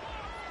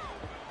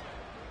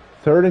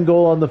 3rd and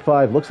goal on the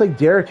 5. Looks like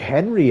Derrick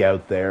Henry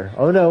out there.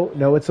 Oh,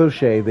 no, it's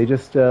O'Shea. They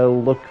just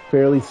look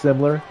fairly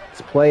similar.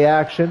 It's play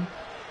action.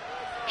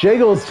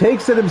 Jiggles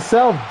takes it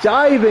himself,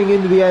 diving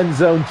into the end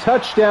zone.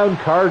 Touchdown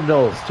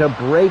Cardinals to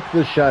break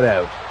the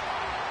shutout.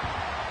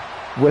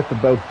 With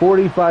about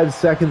 45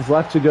 seconds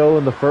left to go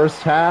in the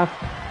first half,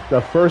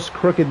 the first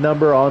crooked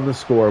number on the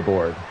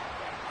scoreboard.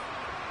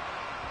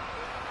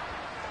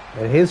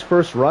 And his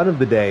first run of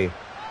the day.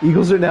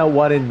 Eagles are now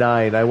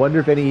 1-9. I wonder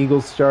if any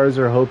Eagles stars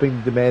are hoping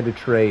to demand a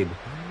trade,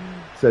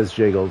 says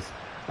Jiggles.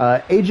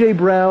 A.J.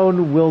 Brown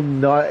and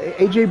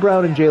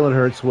Jalen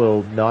Hurts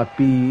will not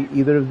be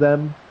either of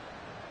them.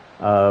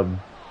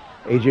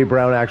 A.J.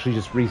 Brown actually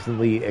just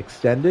recently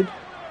extended.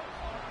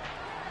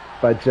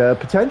 But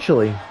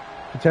potentially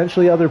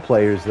other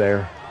players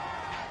there.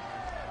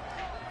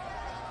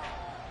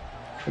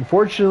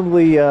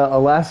 Unfortunately,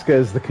 Alaska,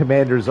 as the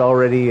Commanders,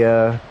 already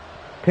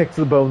picked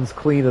the bones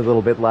clean a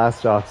little bit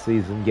last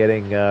offseason,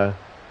 getting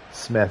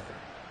Smith.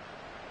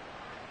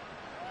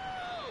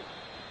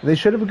 They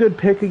should have a good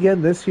pick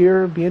again this year.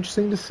 It'd be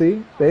interesting to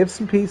see. They have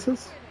some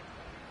pieces.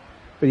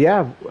 But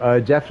yeah,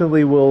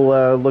 definitely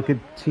we'll look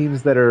at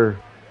teams that are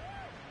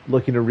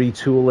looking to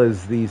retool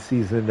as the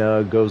season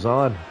goes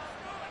on.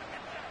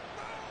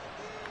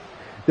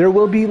 There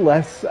will be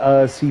less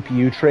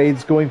CPU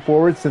trades going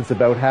forward since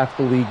about half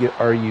the league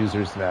are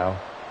users now.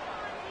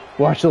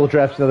 Watch, they'll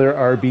draft another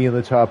RB in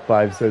the top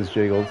 5, says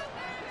Jiggles.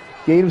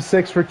 Gain of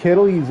 6 for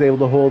Kittle. He's able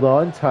to hold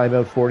on.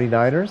 Timeout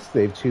 49ers.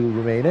 They have 2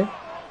 remaining.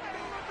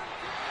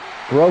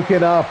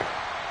 Broken up.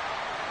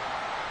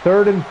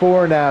 3rd and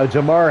 4 now.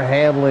 Jamar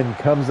Hamlin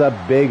comes up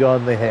big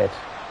on the hit.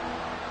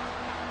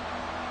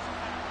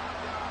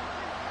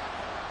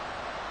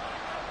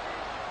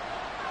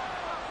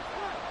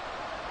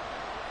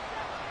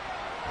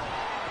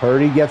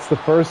 Purdy gets the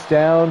first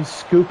down,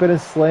 scoop and a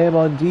slam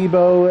on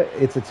Debo.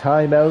 It's a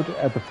timeout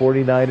at the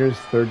 49ers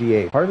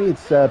 38. Pardon me,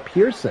 it's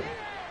Pearson.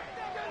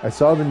 I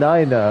saw the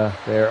 9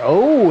 there.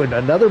 Oh, and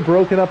another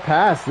broken up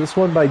pass. This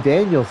one by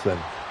Danielson.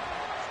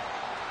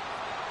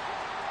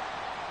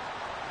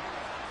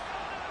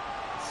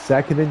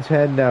 2nd and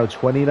 10 now.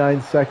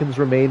 29 seconds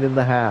remain in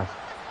the half.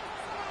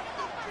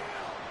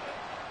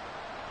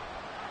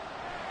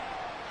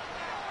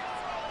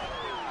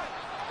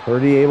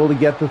 Purdy able to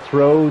get the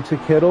throw to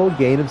Kittle.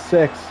 Gain of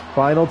 6.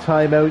 Final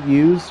timeout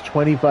used.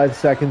 25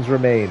 seconds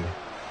remain.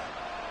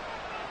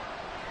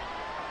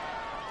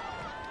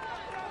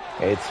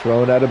 It's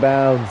thrown out of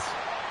bounds.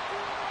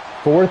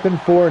 4th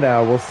and 4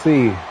 now. We'll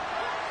see.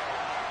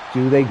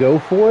 Do they go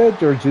for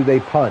it or do they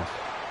punt?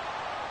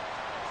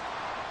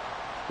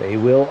 They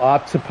will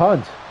opt to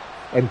punt.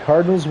 And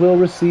Cardinals will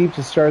receive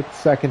to start the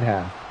second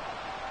half.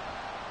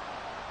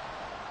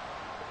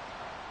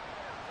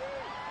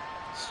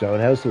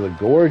 Stonehouse with a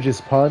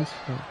gorgeous punt,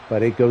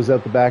 but it goes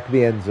out the back of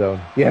the end zone.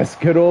 Yes,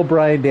 good old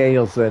Brian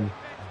Danielson.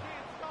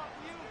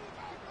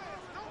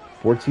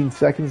 14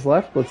 seconds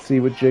left. Let's see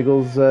what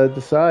Jiggles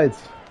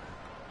decides.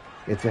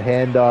 It's a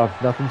handoff.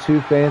 Nothing too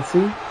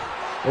fancy.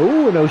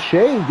 Oh, and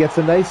O'Shea gets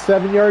a nice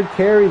 7-yard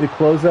carry to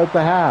close out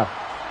the half.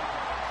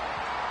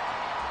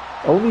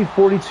 Only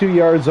 42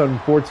 yards on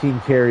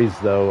 14 carries,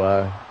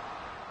 though.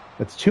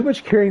 That's too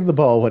much carrying the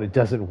ball when it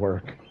doesn't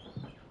work.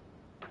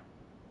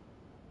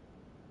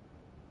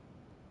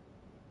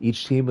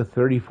 Each team with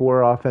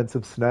 34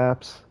 offensive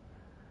snaps.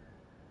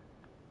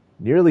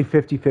 Nearly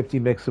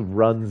 50-50 mix of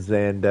runs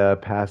and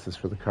passes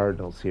for the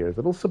Cardinals here. A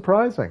little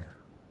surprising.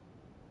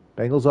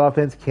 Bengals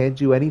offense can't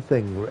do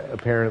anything,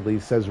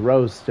 apparently, says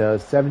Roast.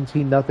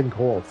 17-0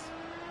 Colts.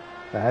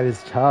 That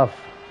is tough.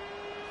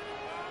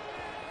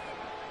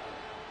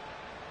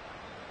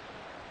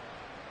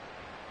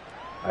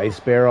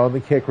 Ice Bear on the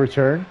kick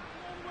return.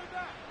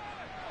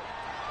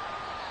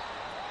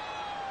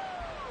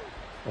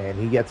 And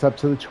he gets up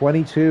to the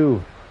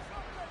 22.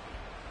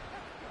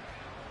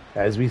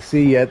 As we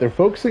see, they're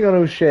focusing on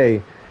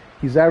O'Shea.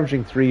 He's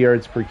averaging 3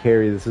 yards per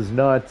carry. This is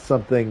not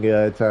something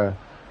to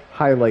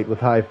highlight with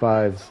high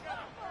fives.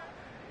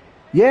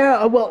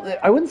 Yeah, well,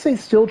 I wouldn't say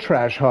still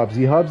trash,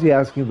 Hobbsy. Hobbsy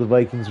asking if the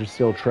Vikings are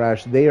still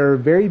trash. They are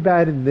very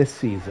bad in this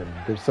season.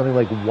 There's something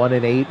like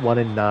 1-8,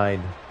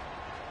 1-9.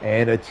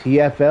 And a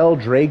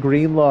TFL, Dre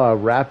Greenlaw,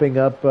 wrapping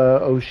up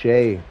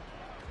O'Shea.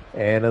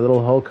 And a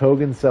little Hulk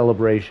Hogan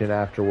celebration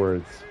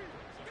afterwards.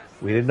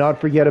 We did not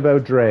forget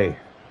about Dre.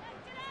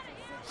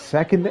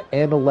 2nd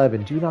and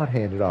 11. Do not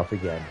hand it off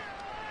again.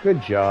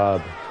 Good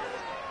job.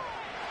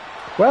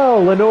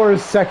 Well,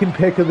 Lenore's second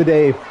pick of the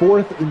day.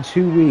 4th in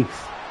 2 weeks.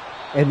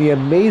 And the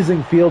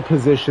amazing field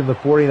position the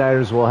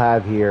 49ers will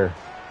have here.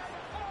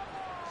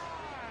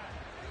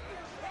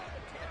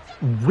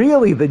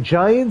 Really, the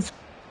Giants?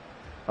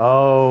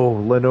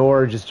 Oh,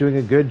 Lenore just doing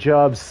a good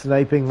job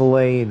sniping the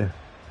lane.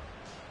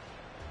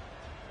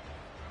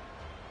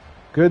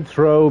 Good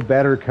throw,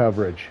 better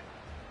coverage.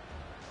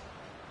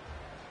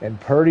 And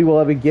Purdy will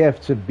have a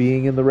gift of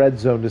being in the red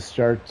zone to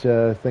start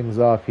things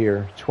off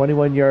here.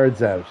 21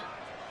 yards out.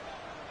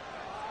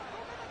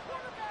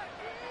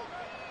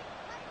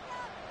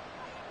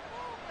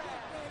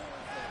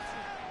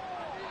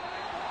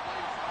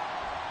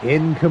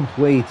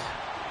 Incomplete.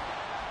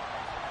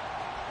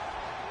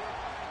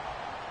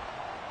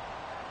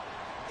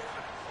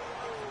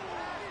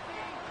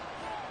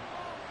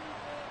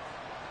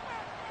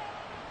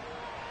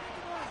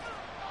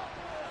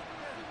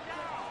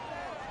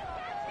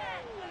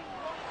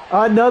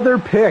 Another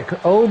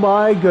pick. Oh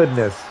my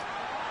goodness.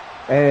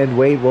 And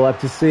wait, we'll have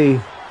to see.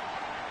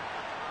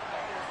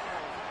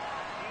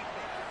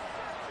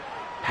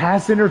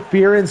 Pass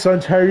interference on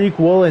Tyreek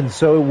Woolen.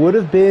 So it would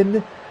have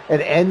been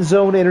an end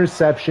zone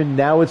interception.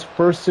 Now it's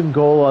 1st and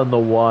goal on the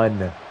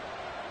 1.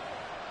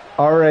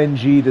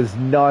 RNG does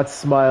not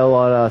smile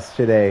on us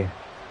today.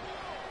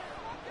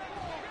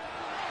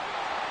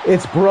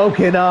 It's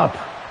broken up.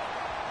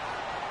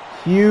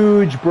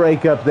 Huge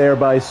breakup there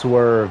by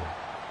Swerve.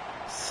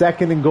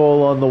 2nd and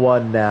goal on the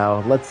 1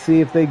 now. Let's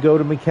see if they go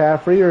to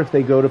McCaffrey or if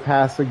they go to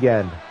pass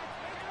again.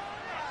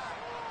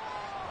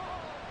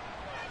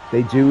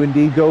 They do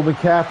indeed go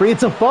McCaffrey.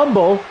 It's a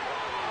fumble.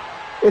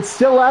 It's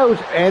still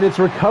out, and it's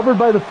recovered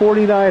by the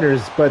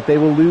 49ers, but they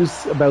will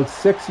lose about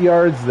 6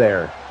 yards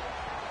there.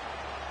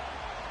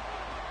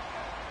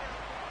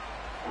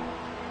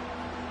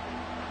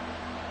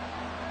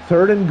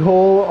 Third and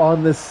goal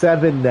on the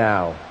 7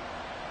 now.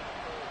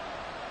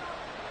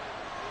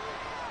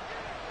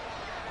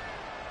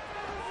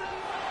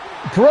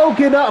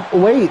 Broken up.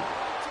 Wait.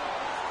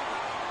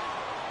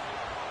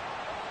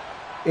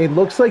 It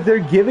looks like they're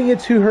giving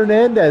it to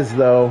Hernandez,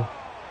 though.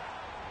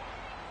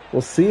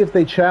 We'll see if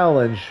they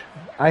challenge.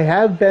 I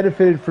have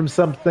benefited from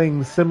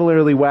something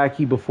similarly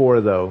wacky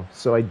before, though,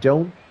 so I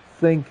don't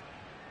think...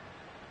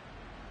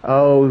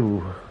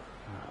 Oh,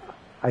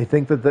 I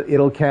think that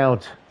it'll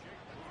count.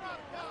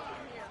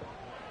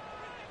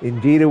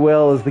 Indeed it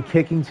will, as the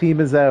kicking team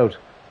is out.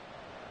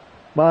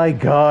 My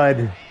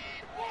God,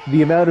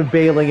 the amount of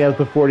bailing out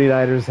the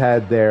 49ers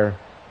had there.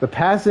 The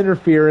pass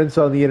interference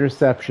on the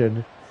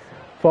interception,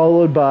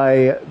 followed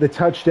by the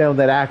touchdown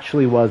that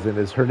actually wasn't,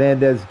 as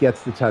Hernandez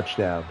gets the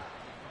touchdown.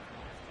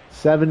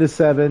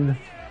 7-7.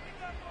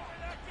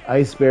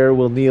 Ice Bear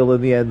will kneel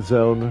in the end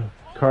zone.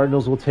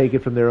 Cardinals will take it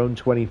from their own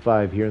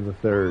 25 here in the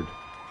third.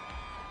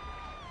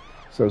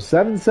 So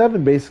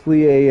 7-7,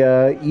 basically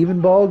a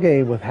even ball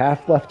game with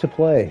half left to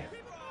play.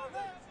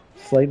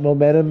 Slight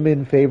momentum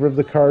in favor of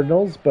the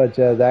Cardinals, but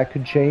that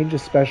could change,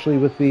 especially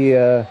with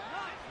the,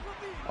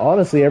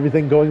 honestly,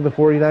 everything going the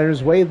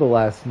 49ers' way the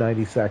last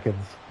 90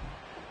 seconds.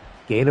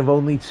 Gain of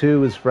only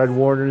 2 as Fred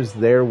Warner's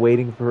there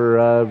waiting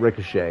for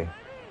Ricochet.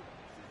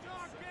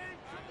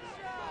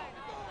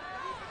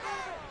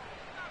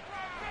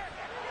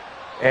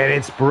 And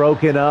it's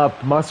broken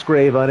up.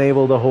 Musgrave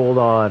unable to hold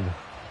on.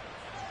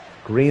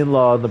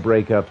 Greenlaw in the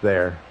breakup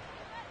there.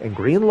 And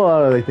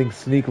Greenlaw, I think,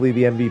 sneakily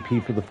the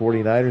MVP for the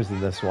 49ers in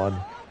this one.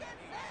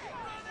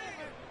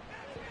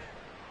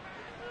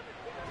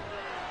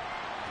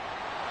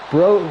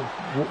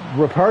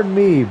 Pardon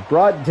me,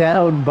 brought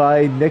down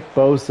by Nick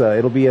Bosa.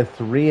 It'll be a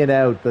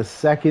 3-and-out, the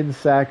second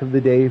sack of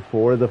the day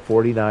for the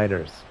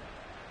 49ers.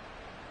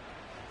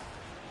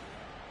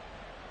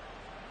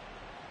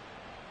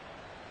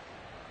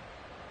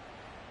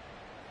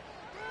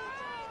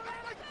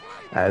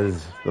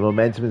 As the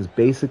momentum is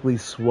basically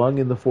swung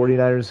in the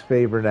 49ers'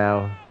 favor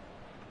now.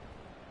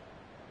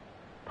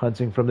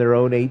 Punting from their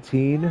own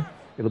 18.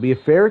 It'll be a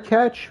fair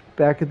catch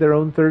back at their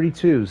own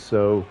 32,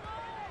 so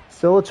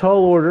still a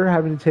tall order,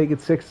 having to take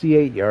it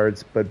 68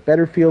 yards, but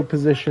better field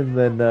position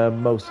than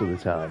most of the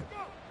time.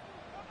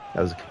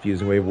 That was a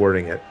confusing way of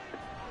wording it.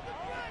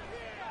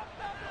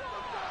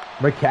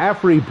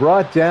 McCaffrey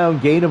brought down,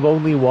 gain of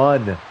only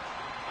 1.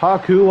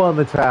 Haku on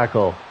the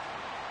tackle.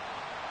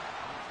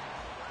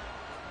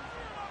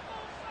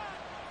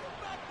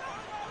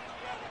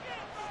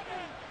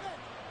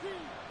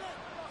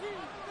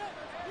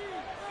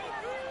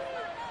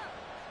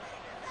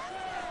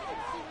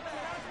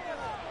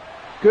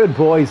 Good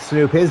boy,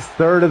 Snoop. His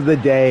third of the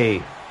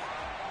day.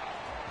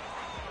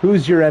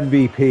 Who's your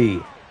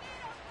MVP?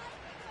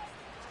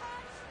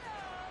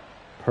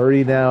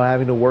 Purdy now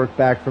having to work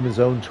back from his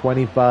own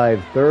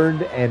 25.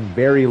 Third and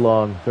very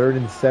long. 3rd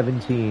and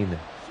 17.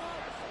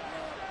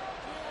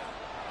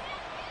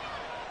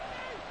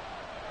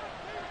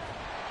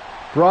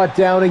 Brought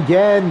down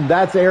again.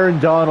 That's Aaron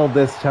Donald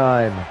this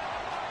time.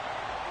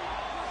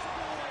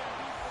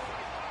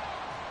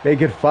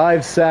 Make it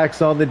 5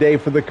 sacks on the day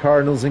for the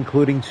Cardinals,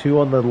 including 2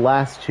 on the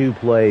last 2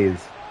 plays.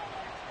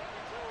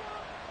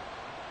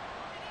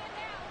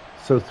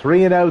 So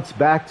 3-and-outs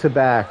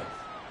back-to-back.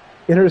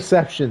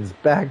 Interceptions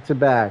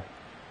back-to-back.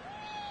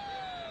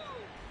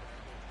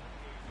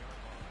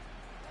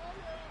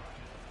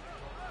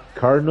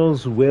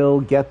 Cardinals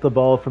will get the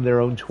ball from their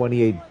own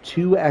 28.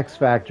 2 X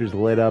factors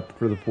lit up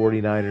for the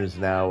 49ers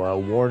now,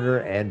 Warner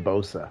and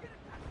Bosa.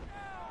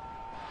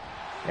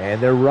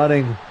 And they're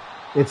running.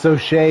 It's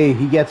O'Shea.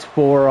 He gets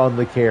 4 on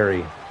the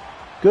carry.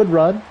 Good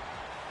run.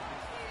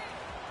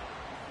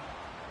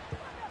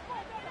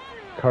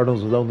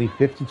 Cardinals with only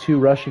 52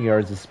 rushing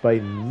yards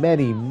despite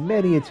many,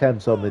 many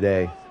attempts on the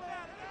day.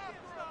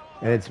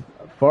 And it's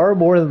far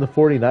more than the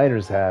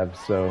 49ers have,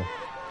 so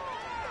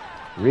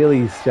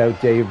really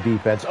stout day of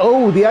defense.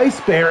 Oh, the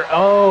Ice Bear.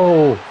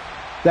 Oh,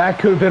 that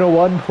could have been a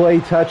one-play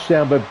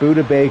touchdown, but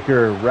Budda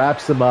Baker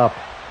wraps him up.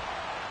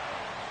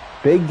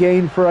 Big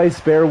gain for Ice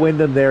Bear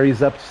Wyndham there.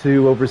 He's up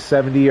to over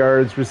 70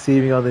 yards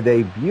receiving on the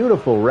day.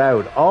 Beautiful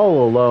route,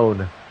 all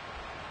alone.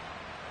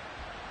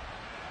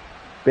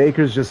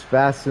 Baker's just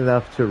fast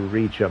enough to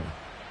reach him.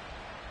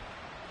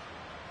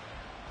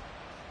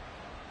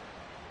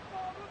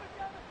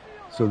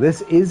 So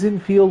this is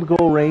in field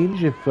goal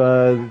range if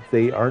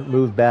they aren't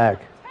moved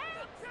back.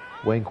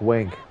 Wink,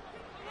 wink.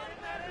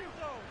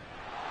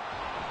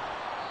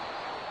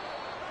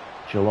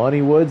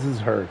 Jelani Woods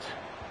is hurt.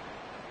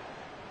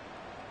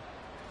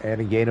 And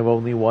a gain of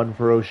only 1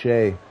 for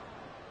O'Shea.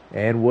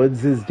 And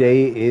Woods'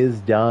 day is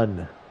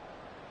done.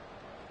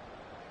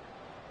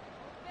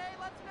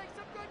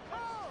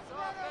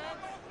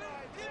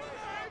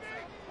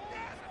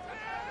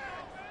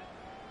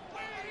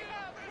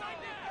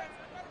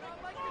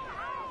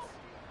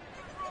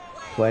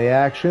 Play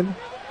action.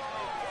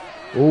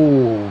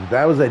 Ooh,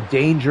 that was a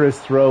dangerous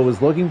throw.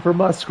 Was looking for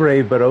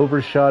Musgrave, but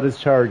overshot his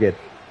target.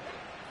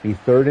 Be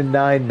 3rd and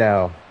 9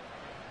 now.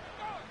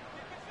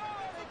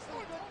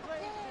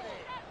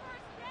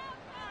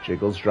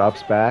 Jiggles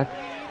drops back.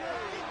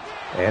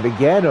 And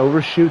again,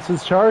 overshoots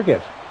his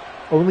target.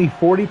 Only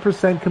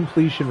 40%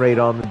 completion rate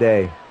on the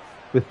day,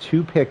 with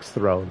 2 picks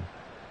thrown.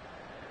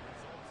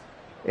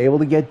 Able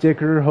to get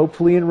Dicker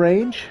hopefully in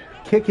range.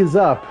 Kick is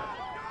up.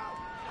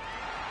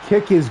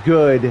 Kick is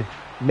good.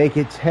 Make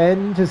it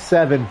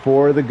 10-7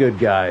 for the good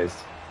guys.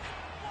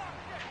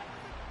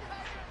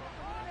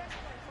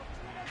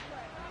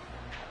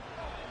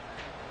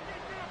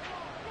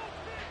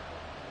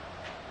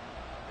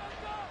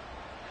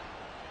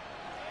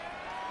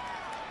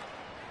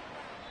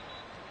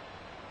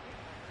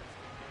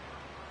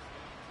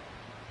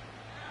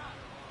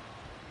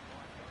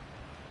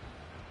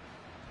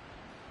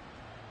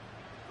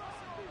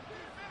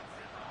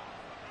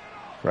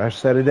 Fresh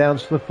set of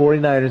downs for the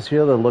 49ers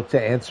here. They'll look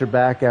to answer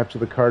back after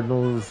the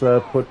Cardinals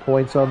put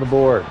points on the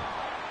board.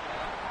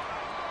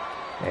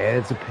 And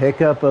it's a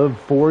pickup of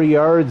 4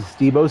 yards.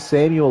 Deebo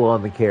Samuel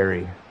on the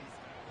carry.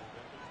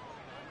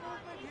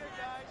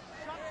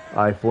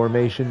 I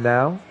formation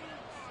now.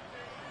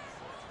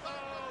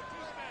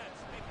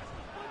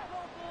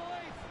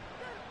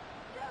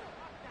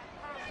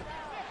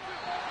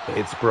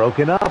 It's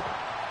broken up.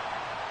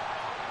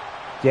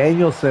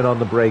 Danielson on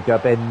the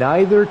breakup, and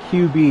neither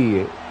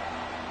QB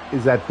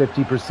is at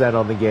 50%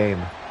 on the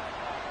game.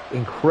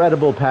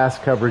 Incredible pass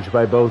coverage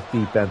by both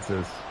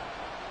defenses.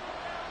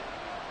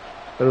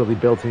 Literally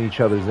built in each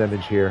other's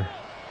image here.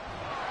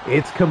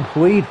 It's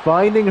complete,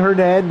 finding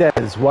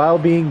Hernandez while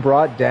being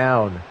brought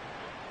down.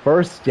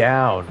 First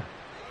down.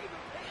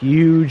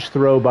 Huge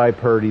throw by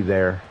Purdy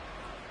there.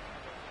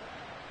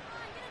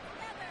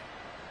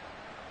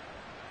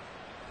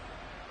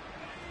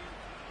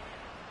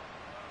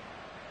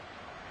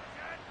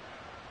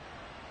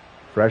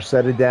 Fresh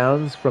set of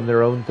downs from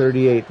their own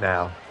 38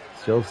 now.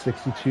 Still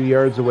 62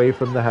 yards away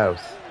from the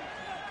house.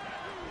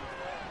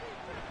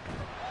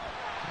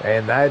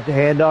 And that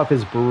handoff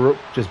is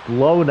just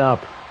blown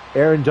up.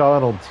 Aaron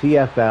Donald,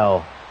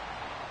 TFL.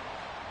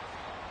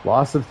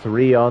 Loss of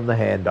 3 on the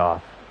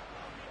handoff.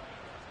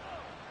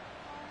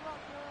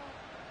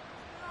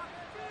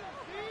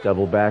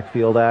 Double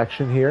backfield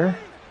action here.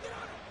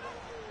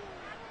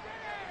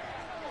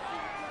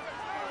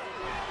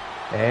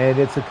 And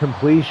it's a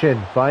completion,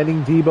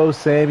 finding Deebo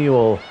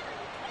Samuel.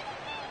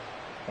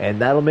 And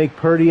that'll make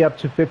Purdy up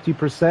to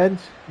 50%.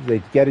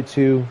 They get it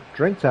to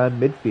drink time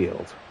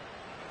midfield.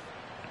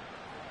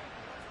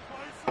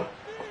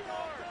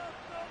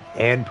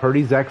 And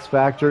Purdy's X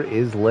Factor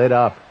is lit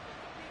up.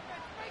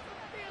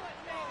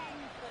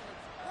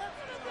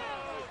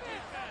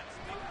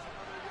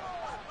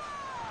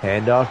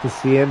 Handoff to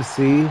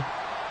CMC.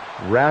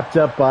 Wrapped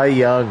up by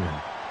Young.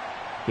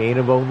 Gain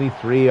of only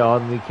 3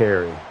 on the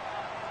carry.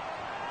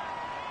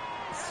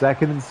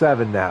 2nd and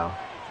 7 now.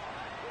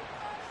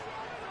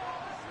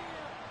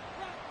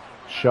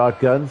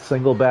 Shotgun,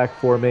 single back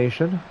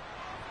formation.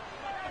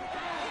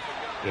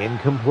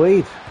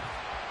 Incomplete.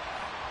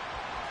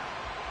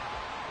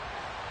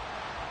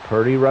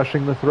 Purdy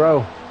rushing the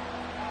throw.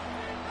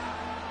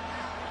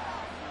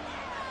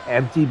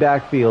 Empty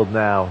backfield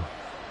now.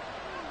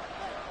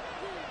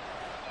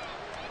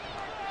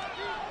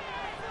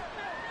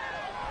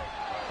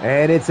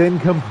 And it's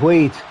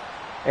incomplete.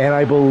 And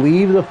I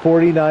believe the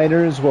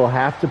 49ers will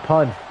have to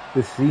punt.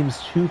 This seems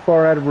too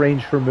far out of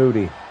range for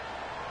Moody.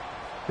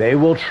 They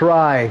will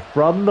try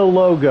from the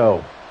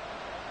logo.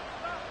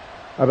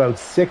 About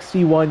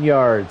 61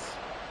 yards.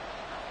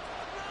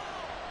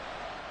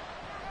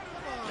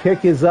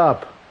 Kick is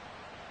up.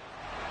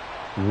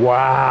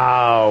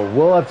 Wow.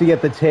 We'll have to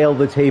get the tail of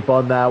the tape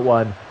on that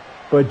one.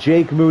 But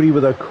Jake Moody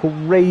with a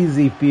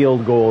crazy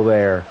field goal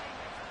there.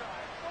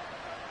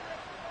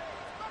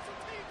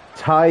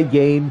 Tie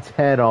game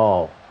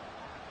 10-all.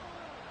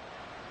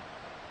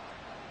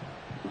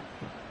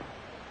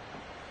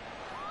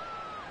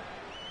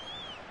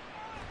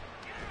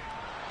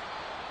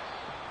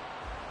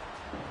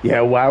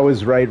 Yeah, wow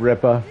is right,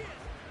 Ripa.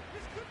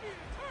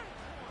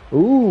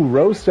 Ooh,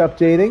 roast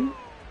updating.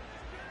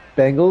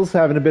 Bengals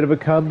having a bit of a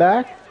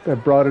comeback.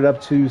 Brought it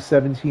up to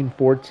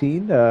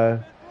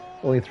 17-14.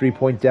 Only a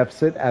 3-point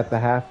deficit at the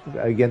half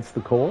against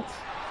the Colts.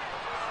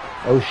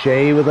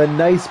 O'Shea with a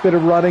nice bit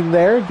of running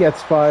there.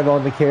 Gets 5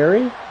 on the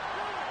carry.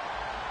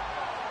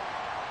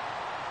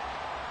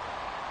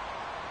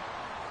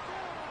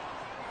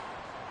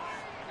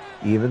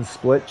 Even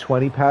split,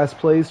 20 pass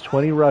plays,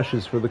 20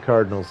 rushes for the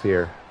Cardinals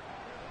here.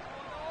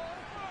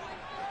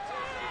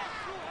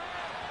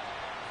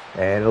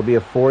 And it'll be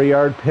a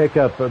 4-yard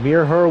pickup.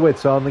 Amir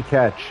Hurwitz on the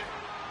catch.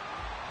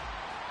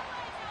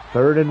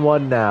 3rd and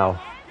 1 now.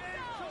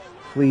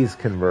 Please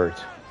convert.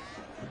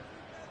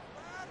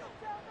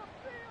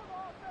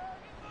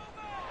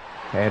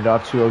 Hand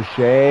off to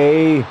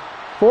O'Shea.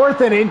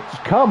 4th and inch.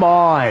 Come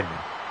on.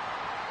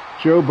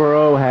 Joe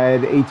Burrow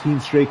had 18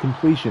 straight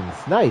completions.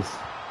 Nice.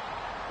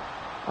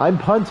 I'm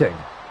punting.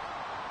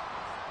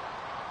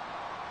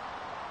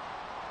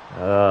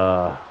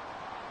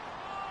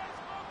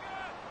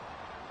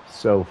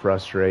 So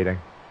frustrating.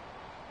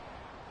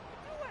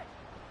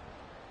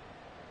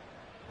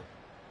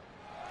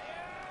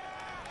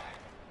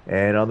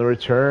 And on the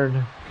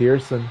return,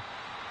 Pearson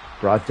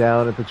brought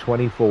down at the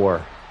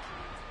 24.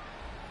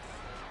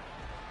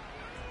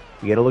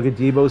 You get a look at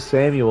Deebo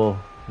Samuel,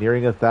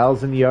 nearing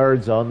 1,000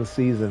 yards on the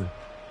season.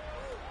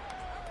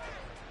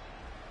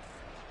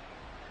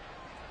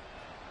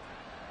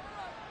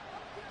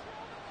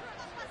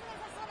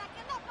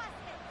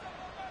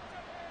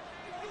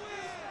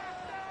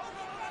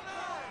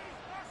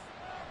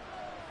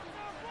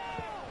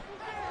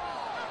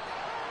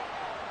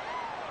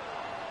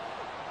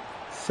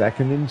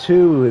 2nd and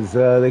 2 as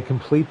they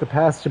complete the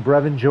pass to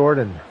Brevin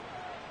Jordan.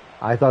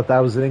 I thought that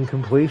was an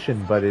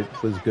incompletion, but it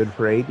was good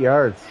for 8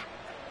 yards.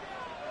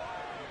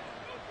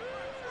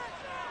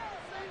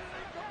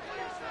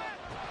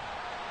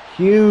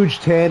 Huge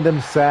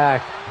tandem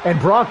sack. And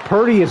Brock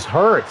Purdy is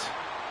hurt.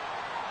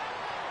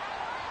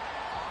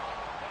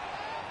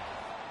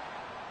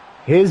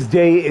 His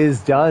day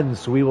is done,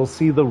 so we will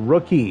see the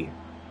rookie.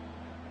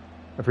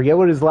 I forget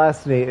what his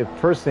first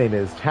name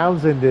is.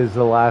 Townsend is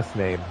the last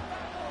name.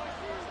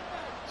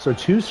 So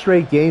 2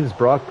 straight games,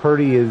 Brock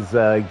Purdy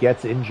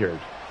gets injured.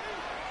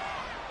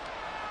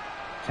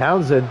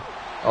 Townsend,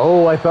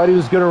 I thought he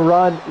was going to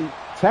run.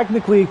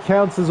 Technically, it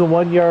counts as a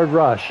 1-yard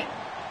rush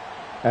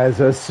as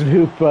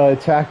Snoop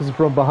tackles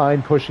from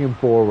behind, pushing him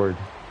forward.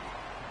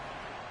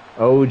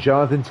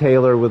 Jonathan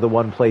Taylor with a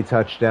 1-play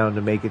touchdown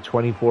to make it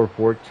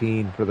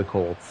 24-14 for the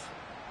Colts.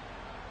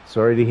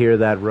 Sorry to hear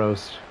that,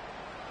 Roast.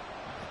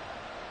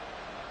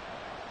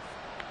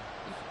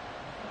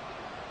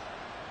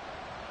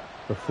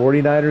 The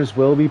 49ers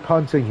will be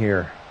punting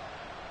here.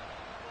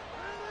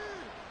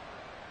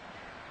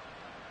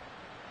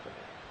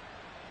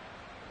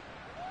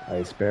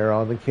 Ice Bear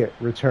on the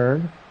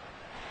return.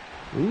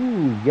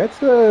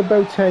 Gets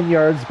about 10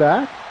 yards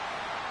back.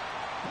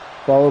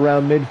 Ball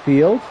around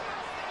midfield.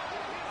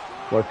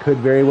 What could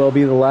very well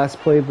be the last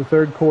play of the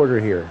 3rd quarter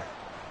here.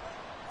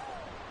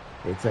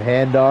 It's a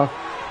handoff.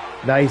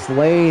 Nice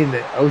lane.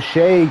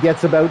 O'Shea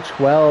gets about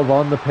 12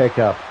 on the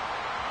pickup.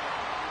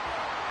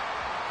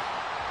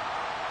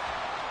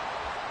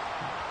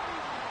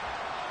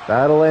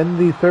 That'll end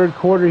the 3rd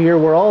quarter here.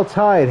 We're all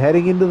tied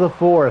heading into the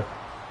 4th.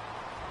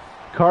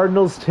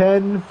 Cardinals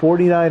 10,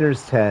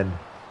 49ers 10.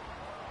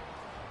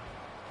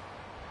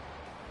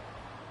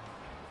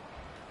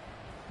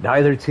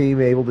 Neither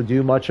team able to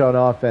do much on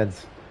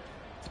offense.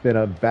 It's been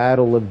a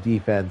battle of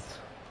defense.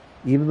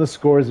 Even the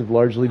scores have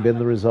largely been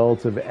the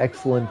result of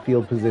excellent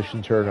field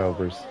position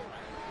turnovers.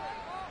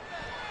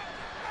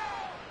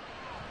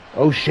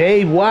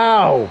 O'Shea,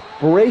 wow!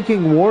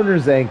 Breaking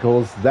Warner's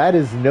ankles. That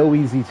is no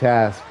easy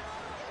task.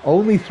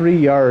 Only 3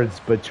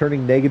 yards, but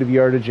turning negative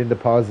yardage into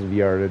positive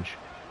yardage.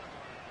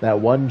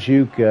 That one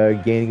juke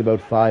gaining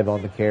about 5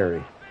 on the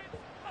carry.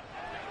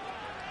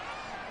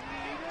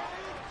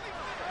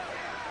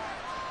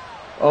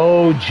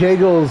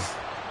 Jiggles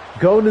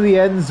going to the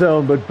end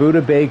zone, but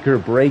Buda Baker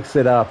breaks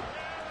it up.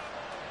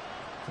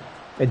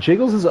 And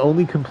Jiggles has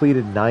only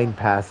completed 9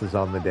 passes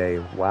on the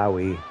day.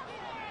 Wowee.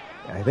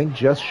 I think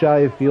just shy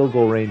of field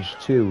goal range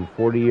too,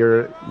 40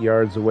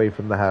 yards away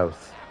from the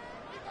house.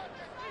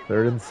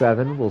 3rd and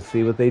 7, we'll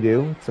see what they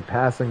do. It's a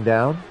passing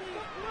down.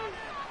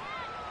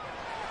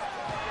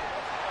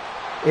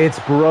 It's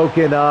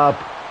broken up.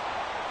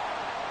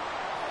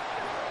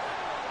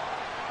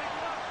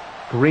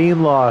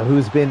 Greenlaw,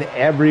 who's been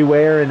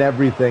everywhere and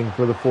everything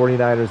for the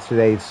 49ers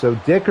today. So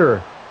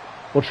Dicker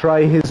will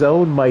try his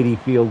own mighty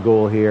field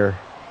goal here.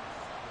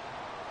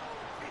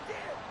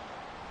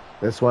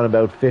 This one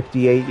about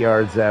 58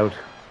 yards out.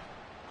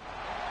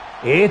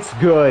 It's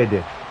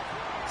good.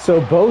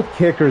 So both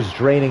kickers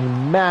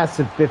draining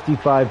massive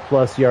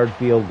 55-plus yard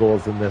field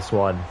goals in this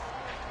one.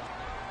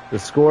 The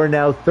score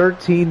now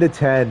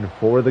 13-10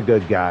 for the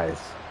good guys.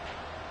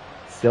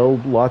 Still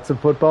lots of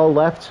football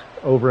left.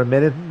 Over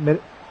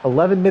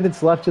 11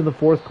 minutes left in the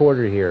 4th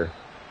quarter here.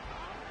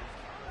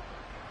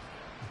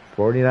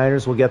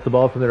 49ers will get the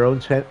ball from their own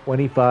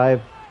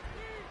 25.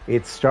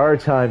 It's star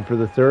time for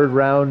the 3rd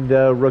round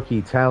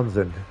rookie,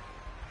 Townsend.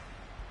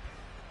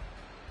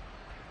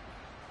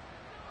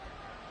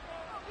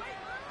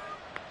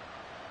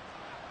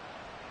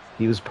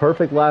 He was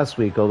perfect last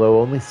week,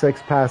 although only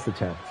 6 pass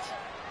attempts.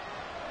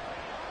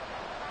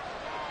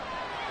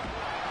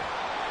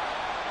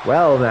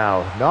 Well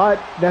now, not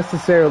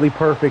necessarily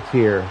perfect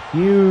here.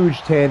 Huge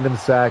tandem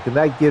sack, and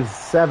that gives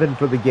 7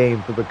 for the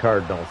game for the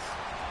Cardinals.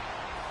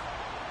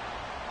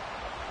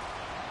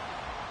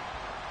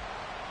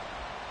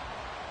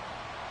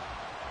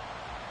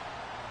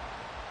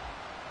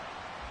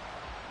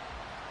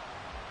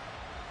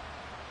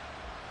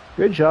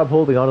 Good job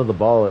holding onto the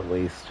ball at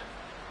least.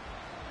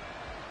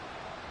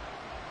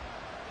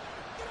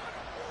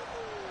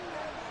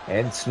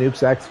 And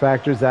Snoop's X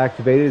Factor is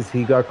activated as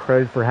he got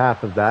credit for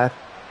half of that.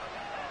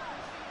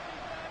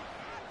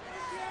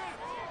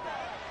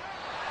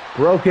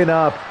 Broken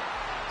up.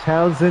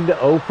 Townsend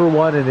 0 for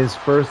 1 in his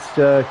first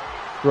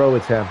throw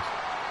attempt.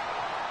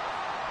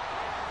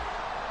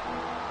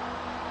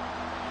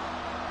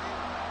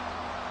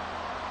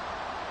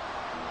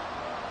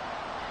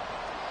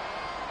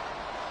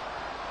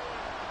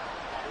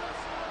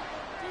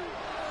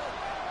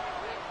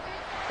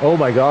 Oh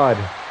my God.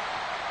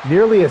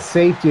 Nearly a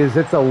safety as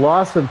it's a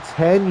loss of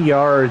 10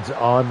 yards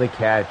on the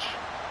catch.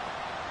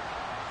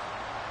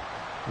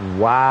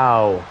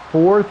 Wow.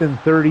 4th and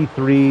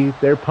 33.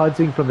 They're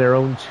punting from their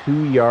own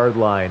 2-yard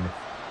line.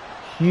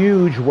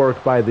 Huge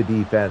work by the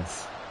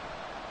defense.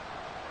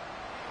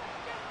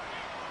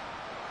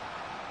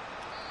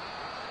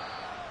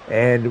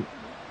 And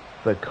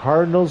the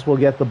Cardinals will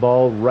get the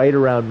ball right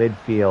around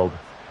midfield.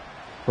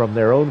 from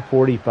their own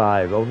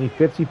 45. Only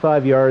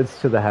 55 yards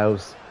to the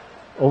house.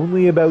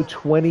 Only about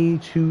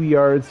 22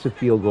 yards to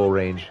field goal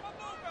range.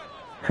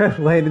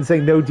 Landon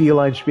saying no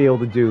D-line should be able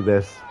to do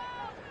this.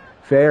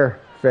 Fair.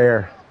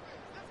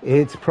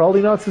 It's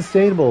probably not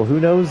sustainable.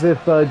 Who knows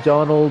if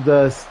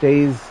Donald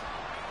stays,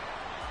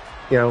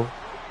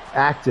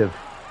 active.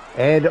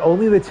 And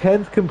only the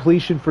 10th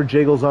completion for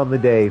Jiggles on the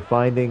day,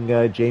 finding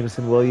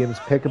Jameson Williams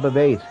pick up of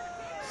 8.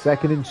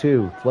 2nd and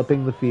 2,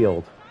 flipping the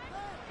field.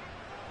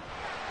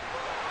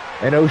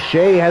 And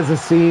O'Shea has a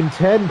seam,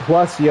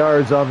 10-plus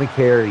yards on the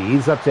carry.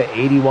 He's up to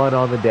 81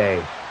 on the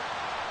day.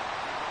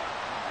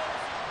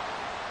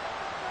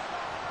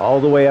 All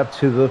the way up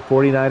to the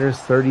 49ers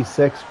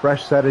 36,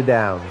 fresh set of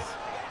downs.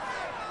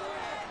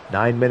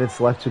 9 minutes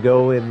left to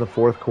go in the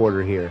fourth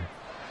quarter here.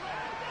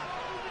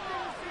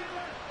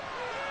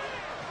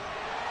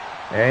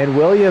 And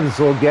Williams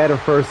will get a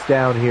first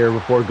down here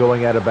before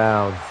going out of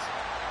bounds.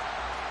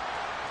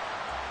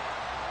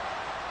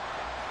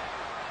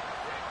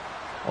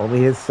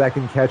 Only his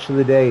second catch of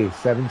the day,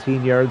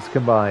 17 yards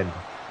combined.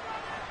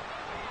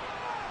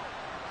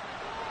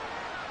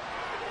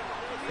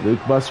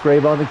 Luke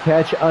Musgrave on the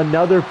catch,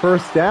 another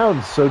first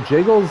down. So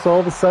Jiggles all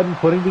of a sudden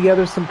putting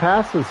together some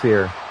passes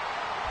here.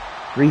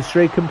 3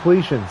 straight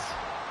completions.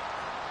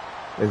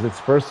 As it's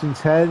 1st and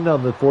 10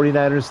 on the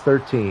 49ers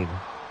 13.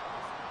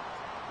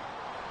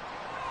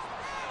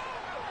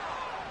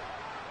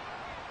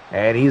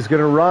 And he's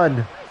going to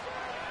run.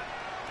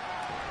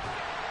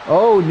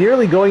 Oh,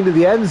 nearly going to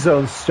the end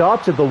zone.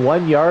 Stopped at the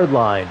 1-yard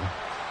line.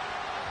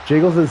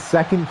 Jiggles'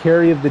 second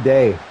carry of the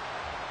day.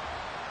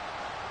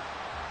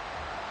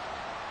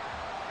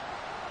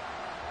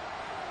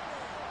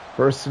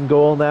 First and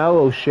goal now,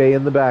 O'Shea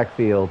in the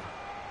backfield.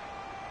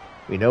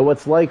 We know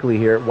what's likely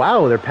here.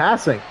 Wow, they're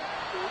passing.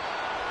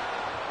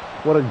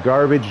 What a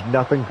garbage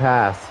nothing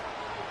pass.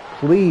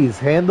 Please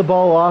hand the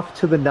ball off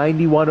to the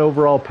 91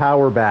 overall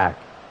power back.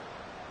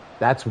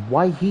 That's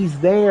why he's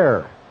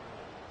there.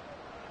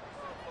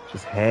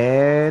 Just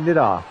hand it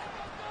off.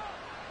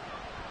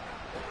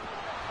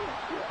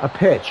 A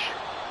pitch.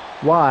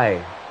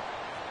 Why?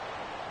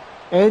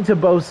 And to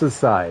Bosa's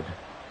side.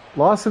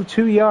 Loss of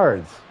 2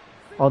 yards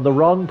on the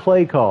wrong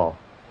play call.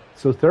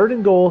 So 3rd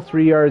and goal,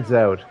 3 yards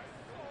out.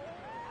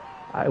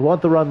 I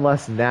want the run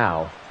less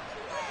now.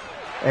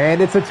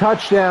 And it's a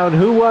touchdown.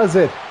 Who was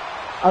it?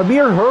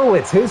 Amir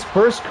Hurwitz, his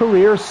first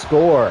career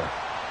score.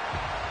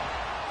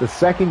 The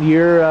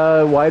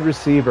second-year wide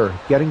receiver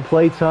getting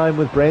play time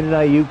with Brandon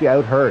Ayuk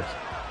out hurt.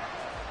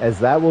 As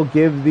that will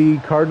give the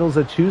Cardinals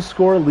a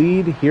 2-score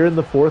lead here in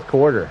the fourth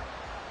quarter.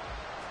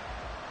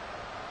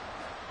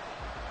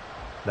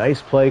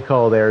 Nice play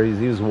call there.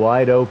 He was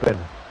wide open.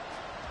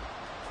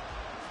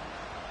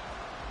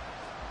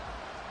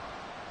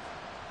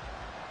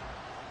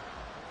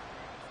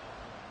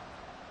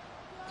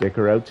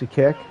 Dicker out to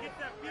kick.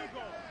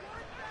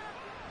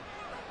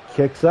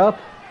 Kicks up.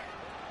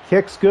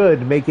 Kicks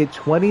good. Make it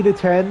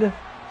 20-10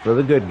 for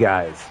the good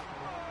guys.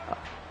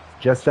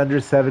 Just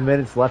under 7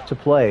 minutes left to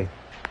play.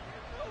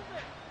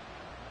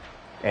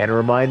 And a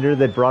reminder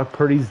that Brock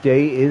Purdy's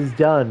day is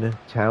done.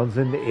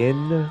 Townsend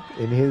in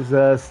his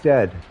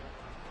stead.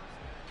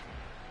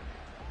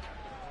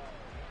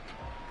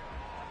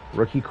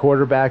 Rookie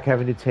quarterback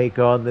having to take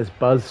on this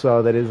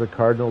buzzsaw that is a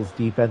Cardinals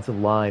defensive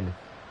line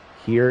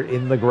here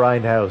in the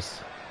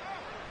grindhouse.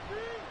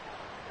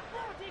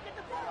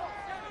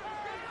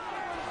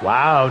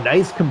 Wow,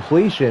 nice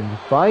completion.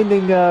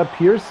 Finding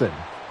Pearson.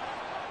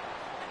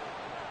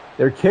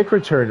 Their kick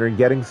returner and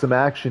getting some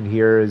action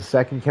here. His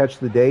second catch of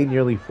the day,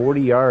 nearly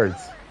 40 yards.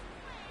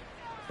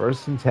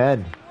 1st and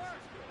 10.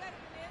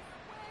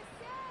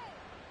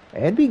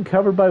 And being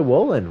covered by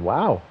Woolen.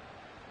 Wow.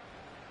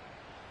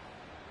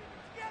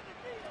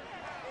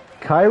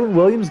 Kyron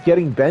Williams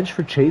getting benched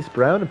for Chase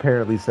Brown,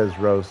 apparently, says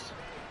Rose.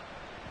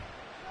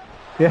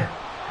 Yeah.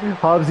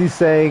 Hobbsy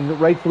saying,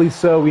 rightfully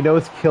so, we know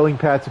it's killing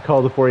Pat to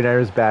call the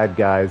 49ers bad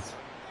guys.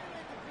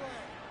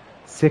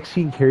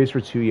 16 carries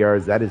for 2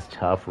 yards. That is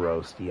tough,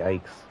 Roast.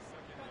 Yikes.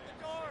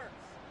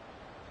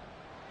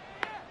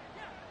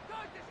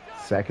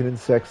 2nd and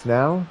 6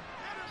 now.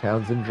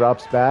 Townsend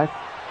drops back.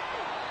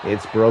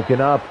 It's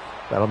broken up.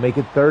 That'll make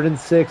it 3rd and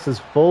 6 as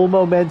full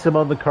momentum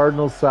on the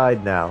Cardinals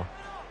side now.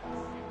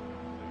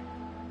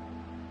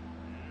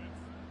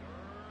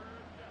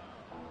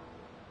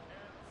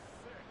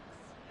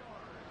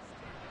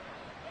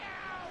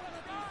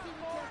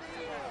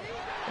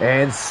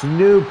 And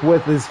Snoop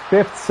with his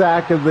 5th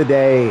sack of the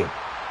day.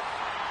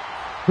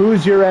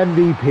 Who's your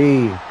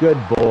MVP? Good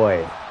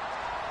boy.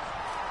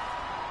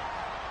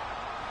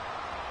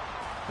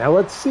 Now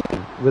let's see.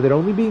 With it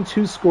only being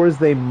 2 scores,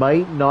 they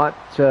might not.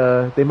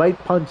 They might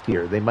punt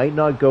here. They might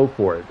not go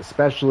for it,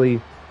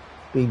 especially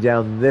being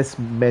down this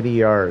many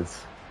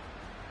yards.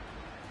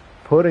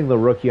 Putting the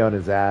rookie on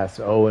his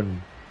ass. Oh,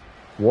 and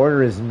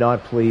Warner is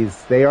not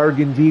pleased. They are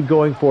indeed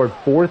going for it.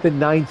 4th and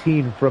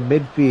 19 from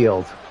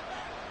midfield.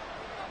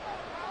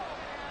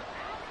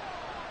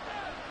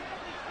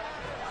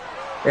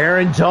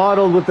 Aaron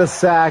Donald with the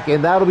sack,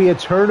 and that'll be a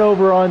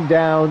turnover on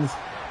downs.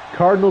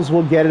 Cardinals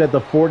will get it at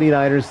the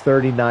 49ers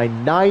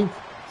 39. Ninth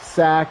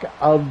sack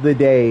of the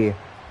day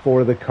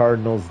for the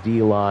Cardinals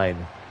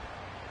D-line.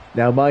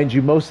 Now, mind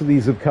you, most of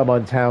these have come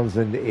on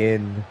Townsend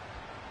in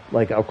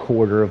like a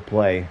quarter of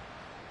play.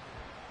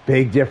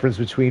 Big difference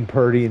between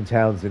Purdy and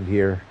Townsend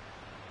here.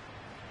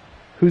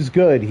 Who's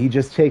good? He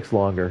just takes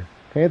longer.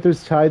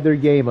 Panthers tied their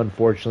game,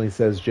 unfortunately,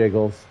 says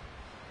Jiggles.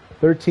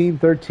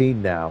 13-13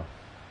 now.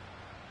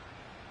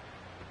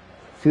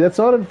 See, that's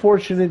not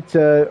unfortunate.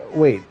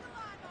 Wait.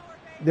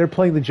 They're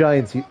playing the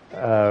Giants,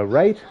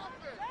 right?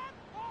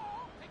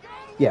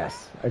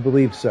 Yes, I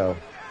believe so.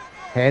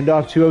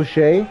 Handoff to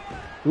O'Shea.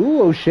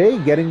 Ooh, O'Shea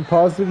getting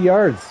positive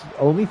yards.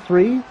 Only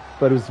 3,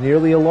 but it was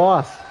nearly a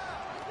loss.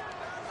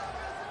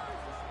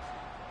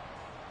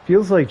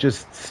 Feels like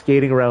just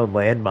skating around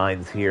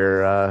landmines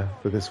here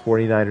with this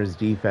 49ers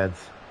defense.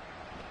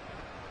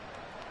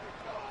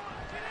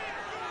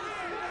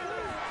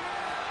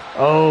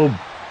 Oh,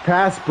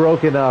 pass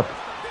broken up.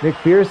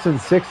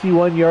 McPherson's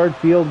 61-yard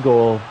field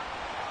goal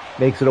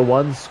makes it a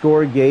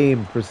one-score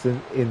game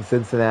in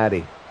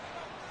Cincinnati.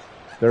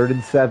 3rd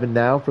and 7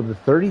 now from the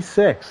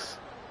 36.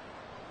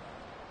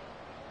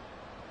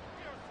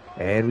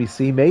 And we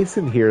see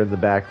Mason here in the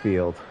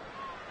backfield.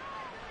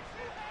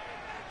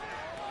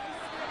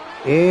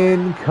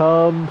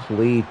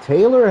 Incomplete.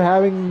 Taylor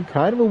having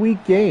kind of a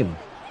weak game.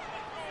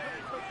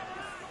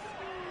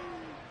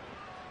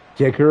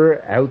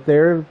 Dicker out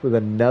there with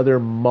another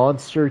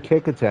monster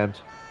kick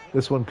attempt.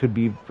 This one could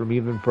be from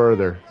even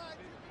further.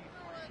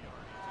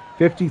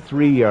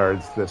 53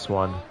 yards, this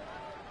one.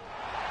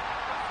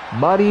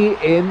 Money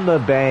in the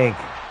bank.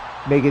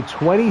 Make it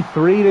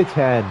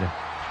 23-10.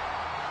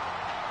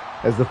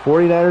 As the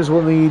 49ers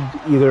will need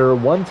either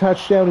 1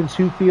 touchdown and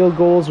 2 field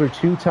goals or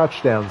 2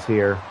 touchdowns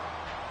here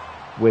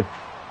with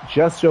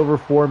just over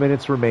 4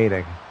 minutes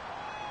remaining.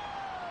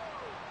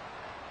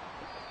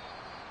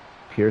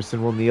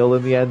 Pearson will kneel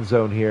in the end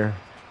zone here.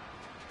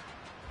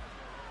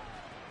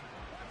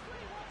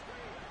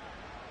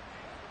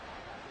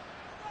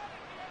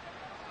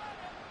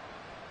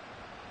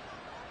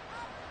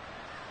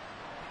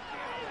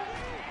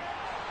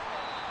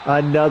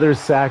 Another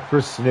sack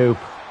for Snoop.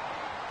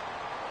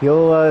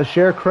 He'll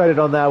share credit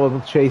on that one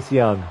with Chase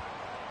Young.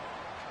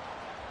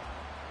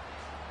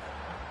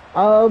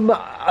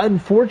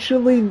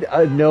 Unfortunately,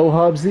 no,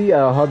 Hobbsy.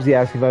 Hobbsy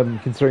asking if I'm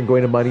concerned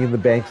going to Money in the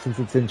Bank since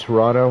it's in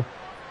Toronto.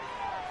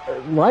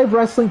 Live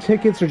wrestling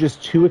tickets are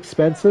just too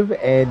expensive,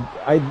 and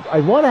I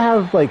want to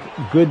have, like,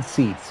 good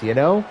seats, you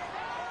know?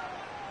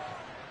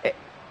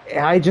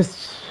 I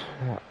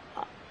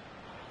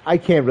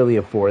can't really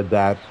afford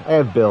that. I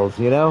have bills,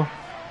 you know?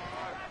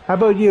 How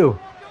about you?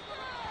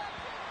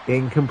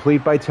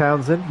 Incomplete by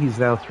Townsend. He's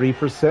now 3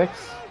 for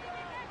 6.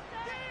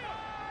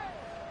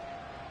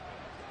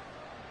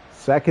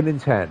 2nd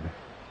and 10.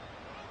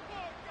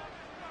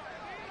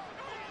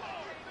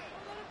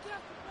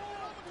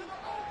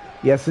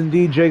 Yes,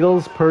 indeed,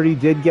 Jiggles. Purdy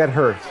did get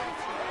hurt.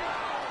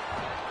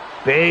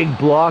 Big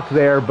block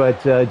there,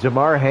 but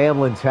Damar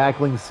Hamlin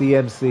tackling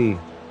CMC.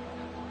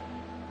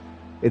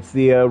 It's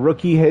the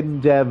rookie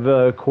hidden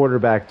dev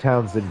quarterback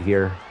Townsend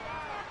here.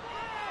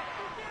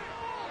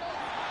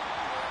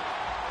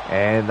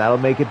 And that'll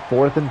make it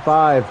 4th and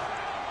 5.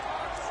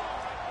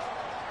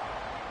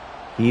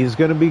 He's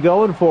going to be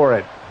going for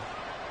it.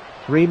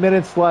 3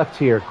 minutes left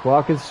here.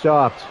 Clock is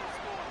stopped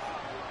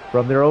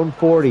from their own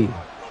 40.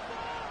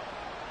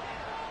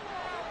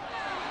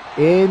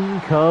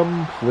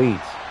 Incomplete.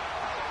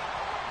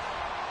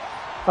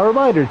 A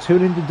reminder,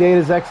 tune into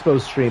Data's Expo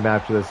stream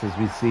after this as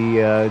we see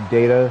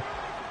Data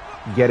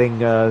getting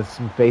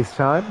some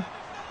FaceTime.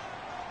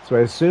 So I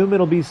assume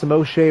it'll be some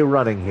O'Shea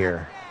running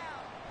here.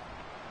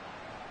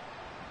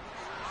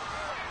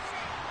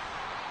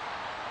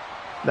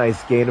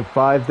 Nice gain of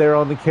 5 there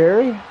on the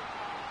carry.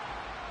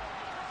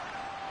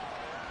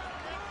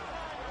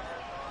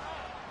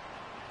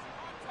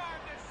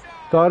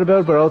 Thought about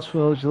it, but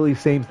ultimately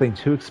same thing,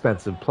 too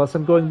expensive. Plus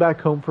I'm going back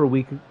home for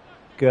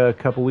a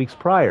couple weeks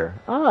prior.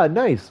 Ah,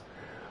 nice.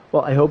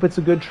 Well, I hope it's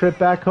a good trip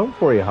back home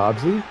for you,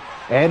 Hobbsy.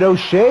 And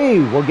O'Shea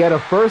will get a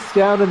first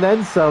down and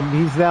then some.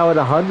 He's now at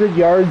 100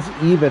 yards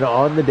even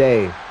on the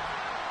day.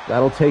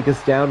 That'll take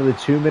us down to the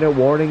 2-minute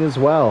warning as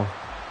well.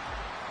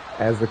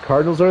 As the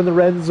Cardinals are in the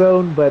red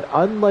zone, but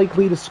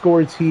unlikely to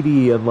score a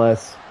TD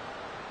unless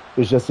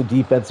there's just a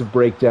defensive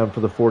breakdown for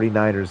the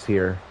 49ers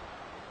here.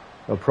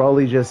 They'll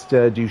probably just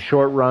do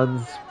short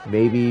runs.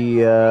 Maybe,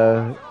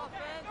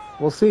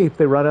 we'll see if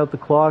they run out the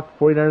clock.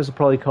 49ers will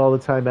probably call the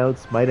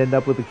timeouts. Might end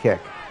up with a kick.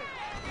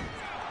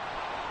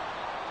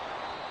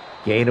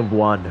 Gain of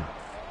 1.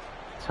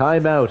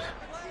 Timeout.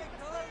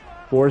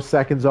 4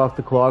 seconds off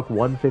the clock.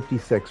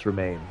 1:56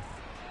 remain.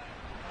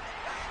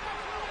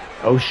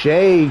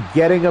 O'Shea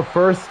getting a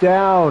first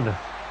down.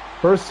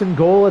 1st and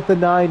goal at the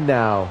 9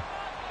 now.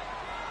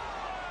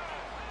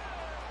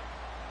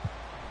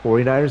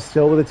 49ers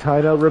still with a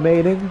timeout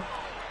remaining.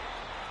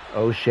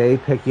 O'Shea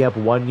picking up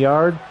 1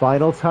 yard.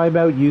 Final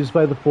timeout used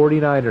by the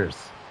 49ers.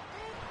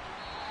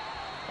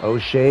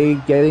 O'Shea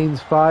getting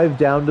 5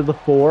 down to the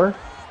 4.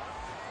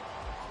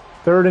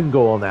 Third and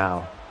goal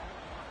now.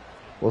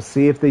 We'll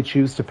see if they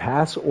choose to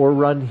pass or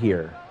run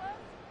here.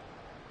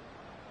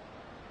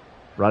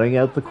 Running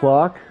out the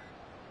clock.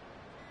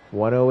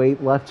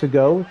 1:08 left to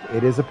go.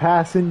 It is a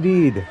pass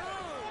indeed.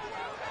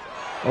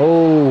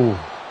 Oh,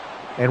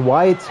 and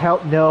Wyatt's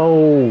help.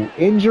 No,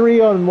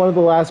 injury on one of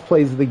the last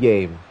plays of the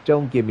game.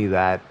 Don't give me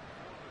that.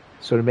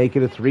 So to make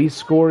it a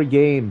 3-score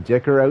game,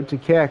 Dicker out to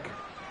kick.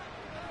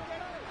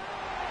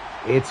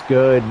 It's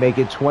good. Make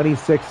it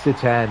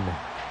 26-10.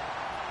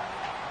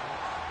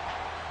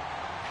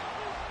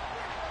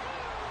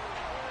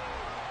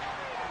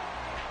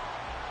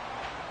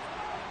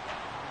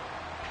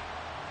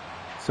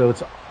 So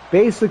it's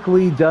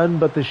basically done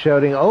but the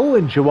shouting. Oh,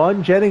 and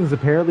Juwan Jennings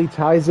apparently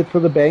ties it for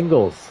the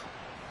Bengals.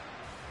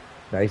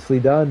 Nicely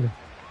done.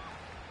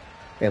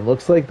 And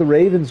looks like the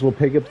Ravens will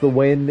pick up the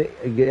win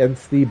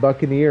against the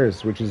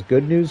Buccaneers, which is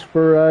good news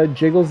for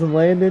Jiggles and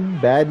Landon.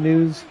 Bad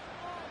news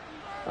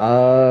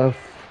for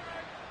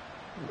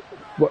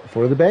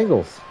the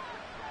Bengals.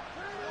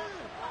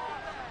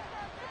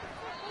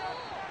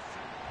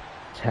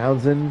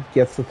 Townsend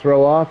gets the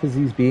throw off as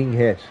he's being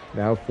hit.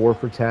 Now 4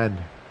 for 10.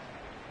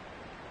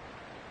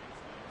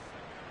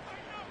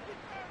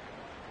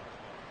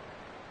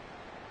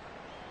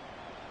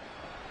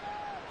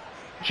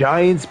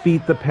 Giants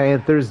beat the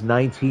Panthers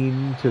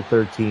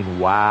 19-13.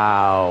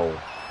 Wow.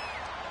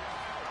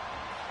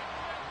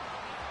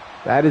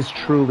 That is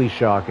truly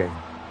shocking.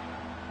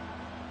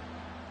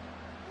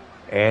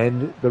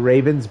 And the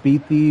Ravens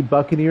beat the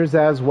Buccaneers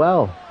as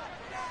well.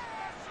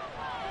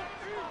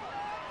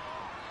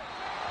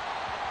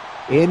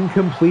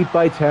 Incomplete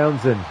by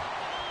Townsend.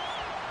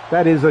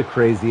 That is a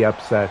crazy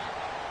upset.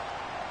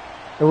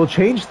 And will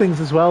change things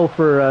as well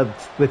for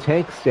the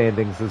tank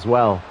standings as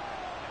well.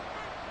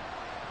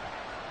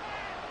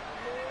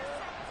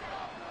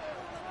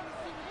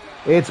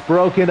 It's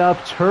broken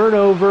up.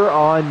 Turnover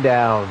on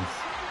downs.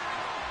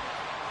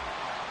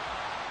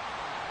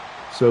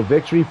 So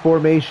victory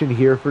formation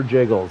here for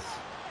Jiggles.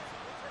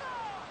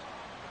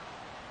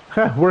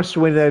 Worst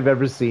win I've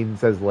ever seen,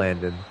 says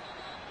Landon.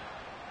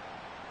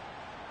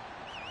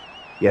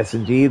 Yes,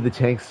 indeed, the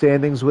tank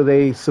standings with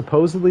a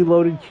supposedly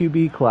loaded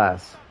QB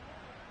class.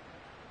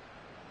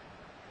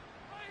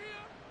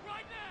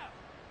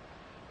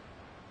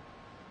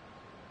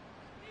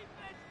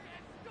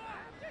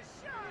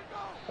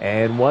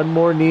 And one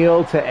more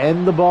kneel to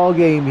end the ball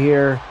game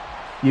here.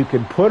 You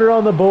can put it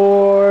on the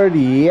board.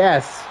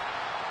 Yes.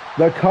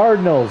 The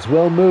Cardinals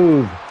will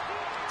move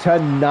to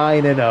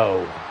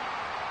 9-0.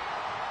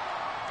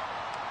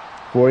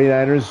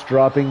 49ers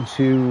dropping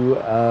to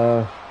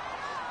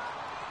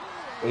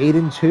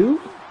 8-2.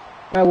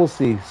 We'll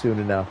see soon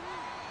enough.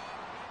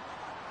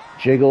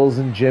 Jiggles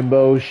and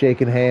Jimbo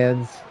shaking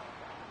hands.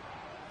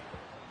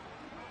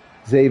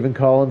 Zaven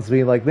Collins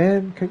being like,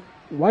 man,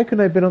 why couldn't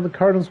I have been on the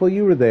Cardinals while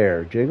you were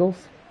there, Jiggles?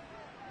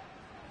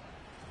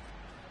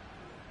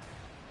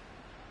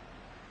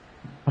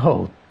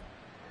 Oh,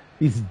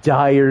 these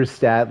dire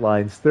stat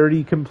lines.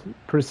 30%,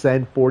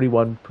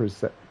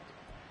 41%.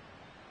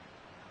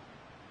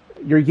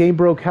 Your game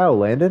broke how,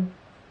 Landon?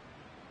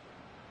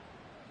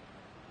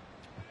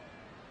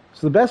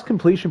 So the best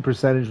completion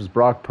percentage was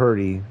Brock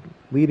Purdy.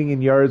 Leading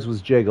in yards was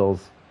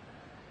Jiggles.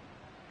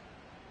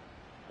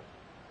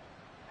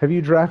 Have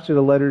you drafted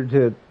a letter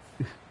to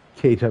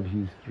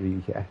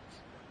KW3 Cats?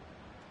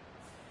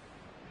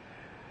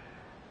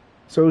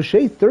 So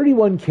Shea,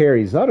 31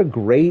 carries. Not a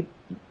great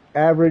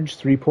average,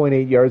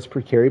 3.8 yards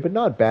per carry, but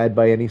not bad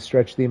by any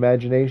stretch of the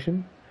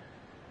imagination.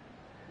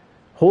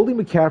 Holding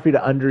McCaffrey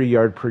to under a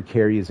yard per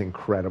carry is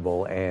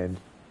incredible and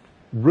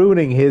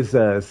ruining his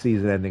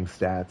season-ending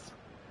stats.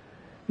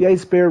 The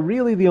Ice Bear,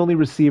 really the only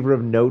receiver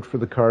of note for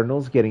the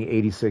Cardinals, getting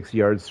 86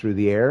 yards through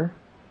the air.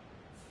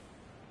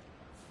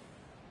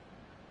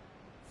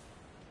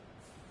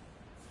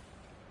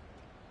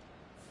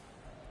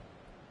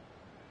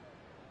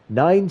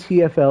 Nine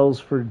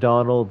TFLs for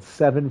Donald,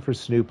 7 for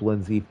Snoop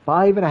Lindsay,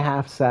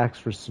 5.5 sacks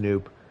for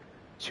Snoop,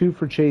 2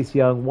 for Chase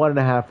Young,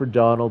 1.5 for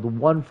Donald,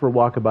 1 for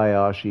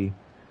Wakabayashi,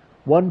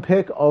 1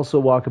 pick,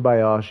 also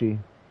Wakabayashi.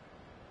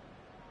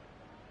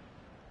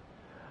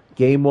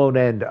 Game won't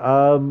end.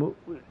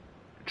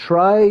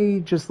 Try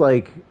just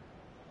like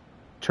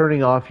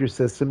turning off your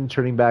system,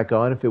 turning back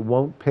on. If it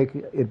won't pick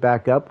it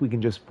back up, we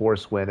can just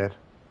force win it.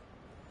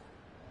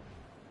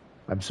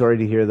 I'm sorry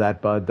to hear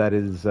that, bud. That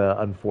is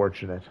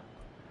unfortunate.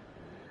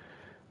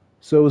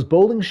 So it was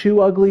Bowling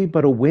Shoe ugly,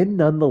 but a win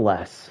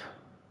nonetheless.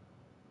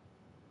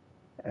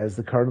 As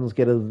the Cardinals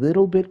get a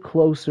little bit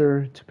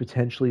closer to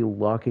potentially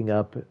locking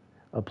up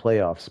a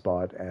playoff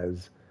spot,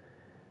 as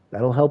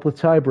that'll help with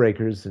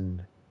tiebreakers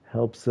and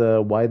helps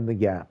widen the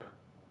gap.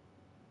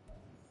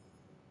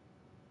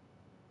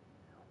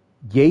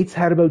 Yates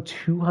had about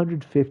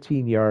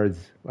 215 yards.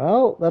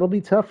 Well, that'll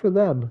be tough for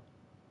them.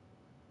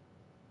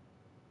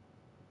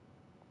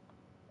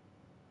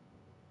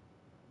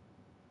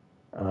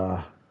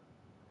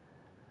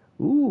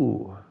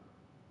 Ooh.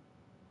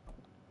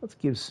 Let's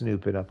give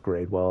Snoop an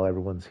upgrade while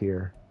everyone's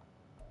here.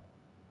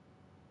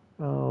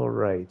 All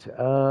right.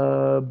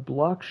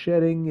 Block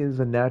shedding is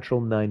a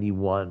natural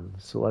 91,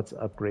 so let's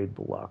upgrade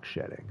block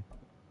shedding.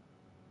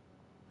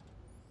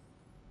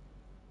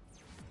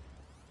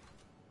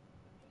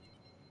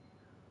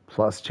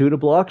 +2 to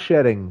block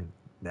shedding.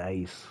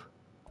 Nice.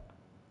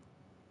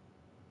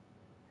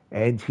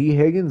 And T.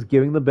 Higgins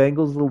giving the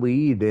Bengals the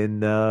lead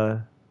in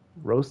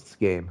Roast's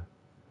game.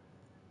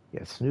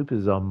 Yeah, Snoop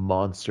is a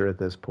monster at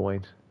this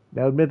point.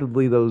 Now,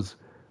 admittedly, those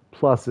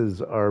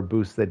pluses are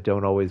boosts that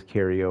don't always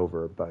carry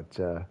over, but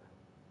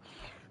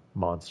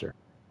monster.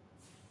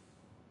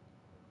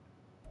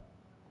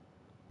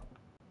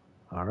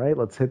 All right,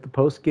 let's hit the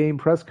post-game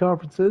press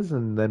conferences,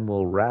 and then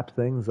we'll wrap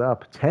things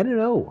up.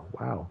 10-0.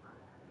 Wow.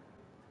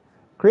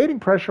 Creating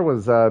pressure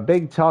was a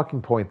big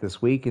talking point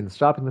this week in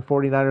stopping the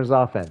 49ers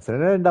offense,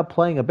 and it ended up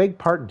playing a big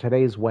part in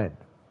today's win.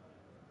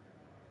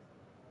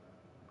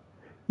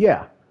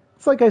 Yeah,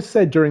 it's like I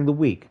said during the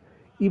week.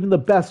 Even the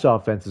best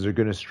offenses are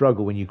going to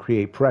struggle when you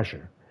create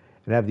pressure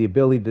and have the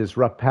ability to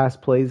disrupt pass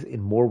plays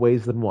in more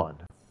ways than one.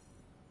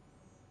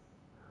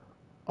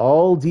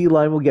 All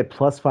D-line will get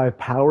 +5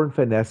 power and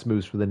finesse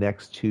moves for the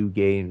next 2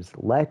 games.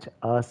 Let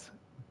us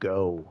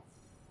go.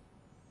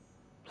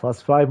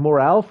 +5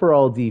 morale for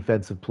all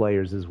defensive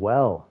players as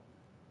well.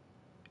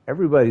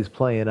 Everybody's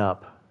playing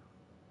up.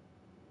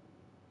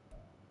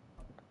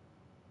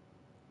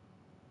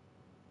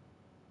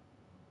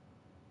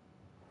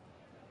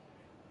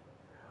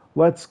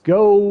 Let's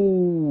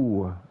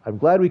go. I'm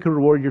glad we could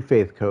reward your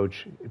faith,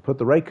 coach. It put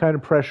the right kind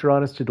of pressure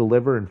on us to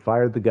deliver and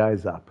fired the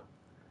guys up.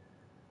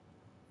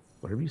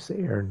 Whatever you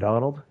say, Aaron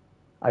Donald.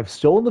 I've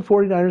stolen the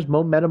 49ers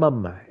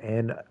momentum,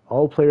 and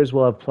all players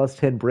will have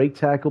 +10 break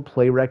tackle,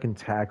 play rec, and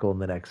tackle in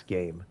the next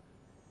game.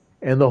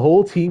 And the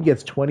whole team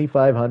gets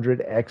 2,500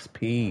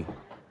 XP.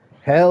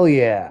 Hell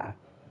yeah.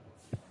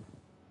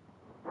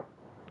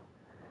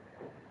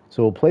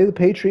 So we'll play the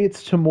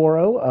Patriots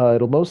tomorrow.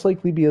 It'll most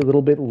likely be a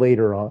little bit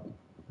later on.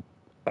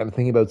 I'm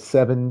thinking about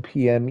 7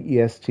 p.m.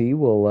 EST.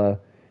 We'll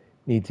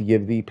need to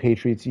give the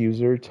Patriots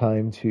user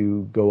time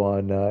to go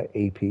on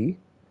AP.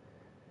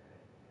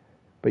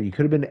 But you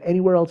could have been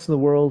anywhere else in the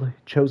world,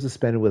 chose to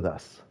spend it with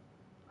us.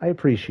 I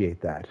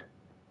appreciate that.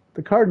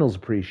 The Cardinals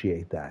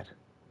appreciate that.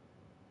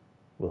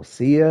 We'll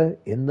see you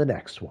in the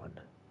next one.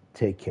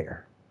 Take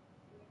care.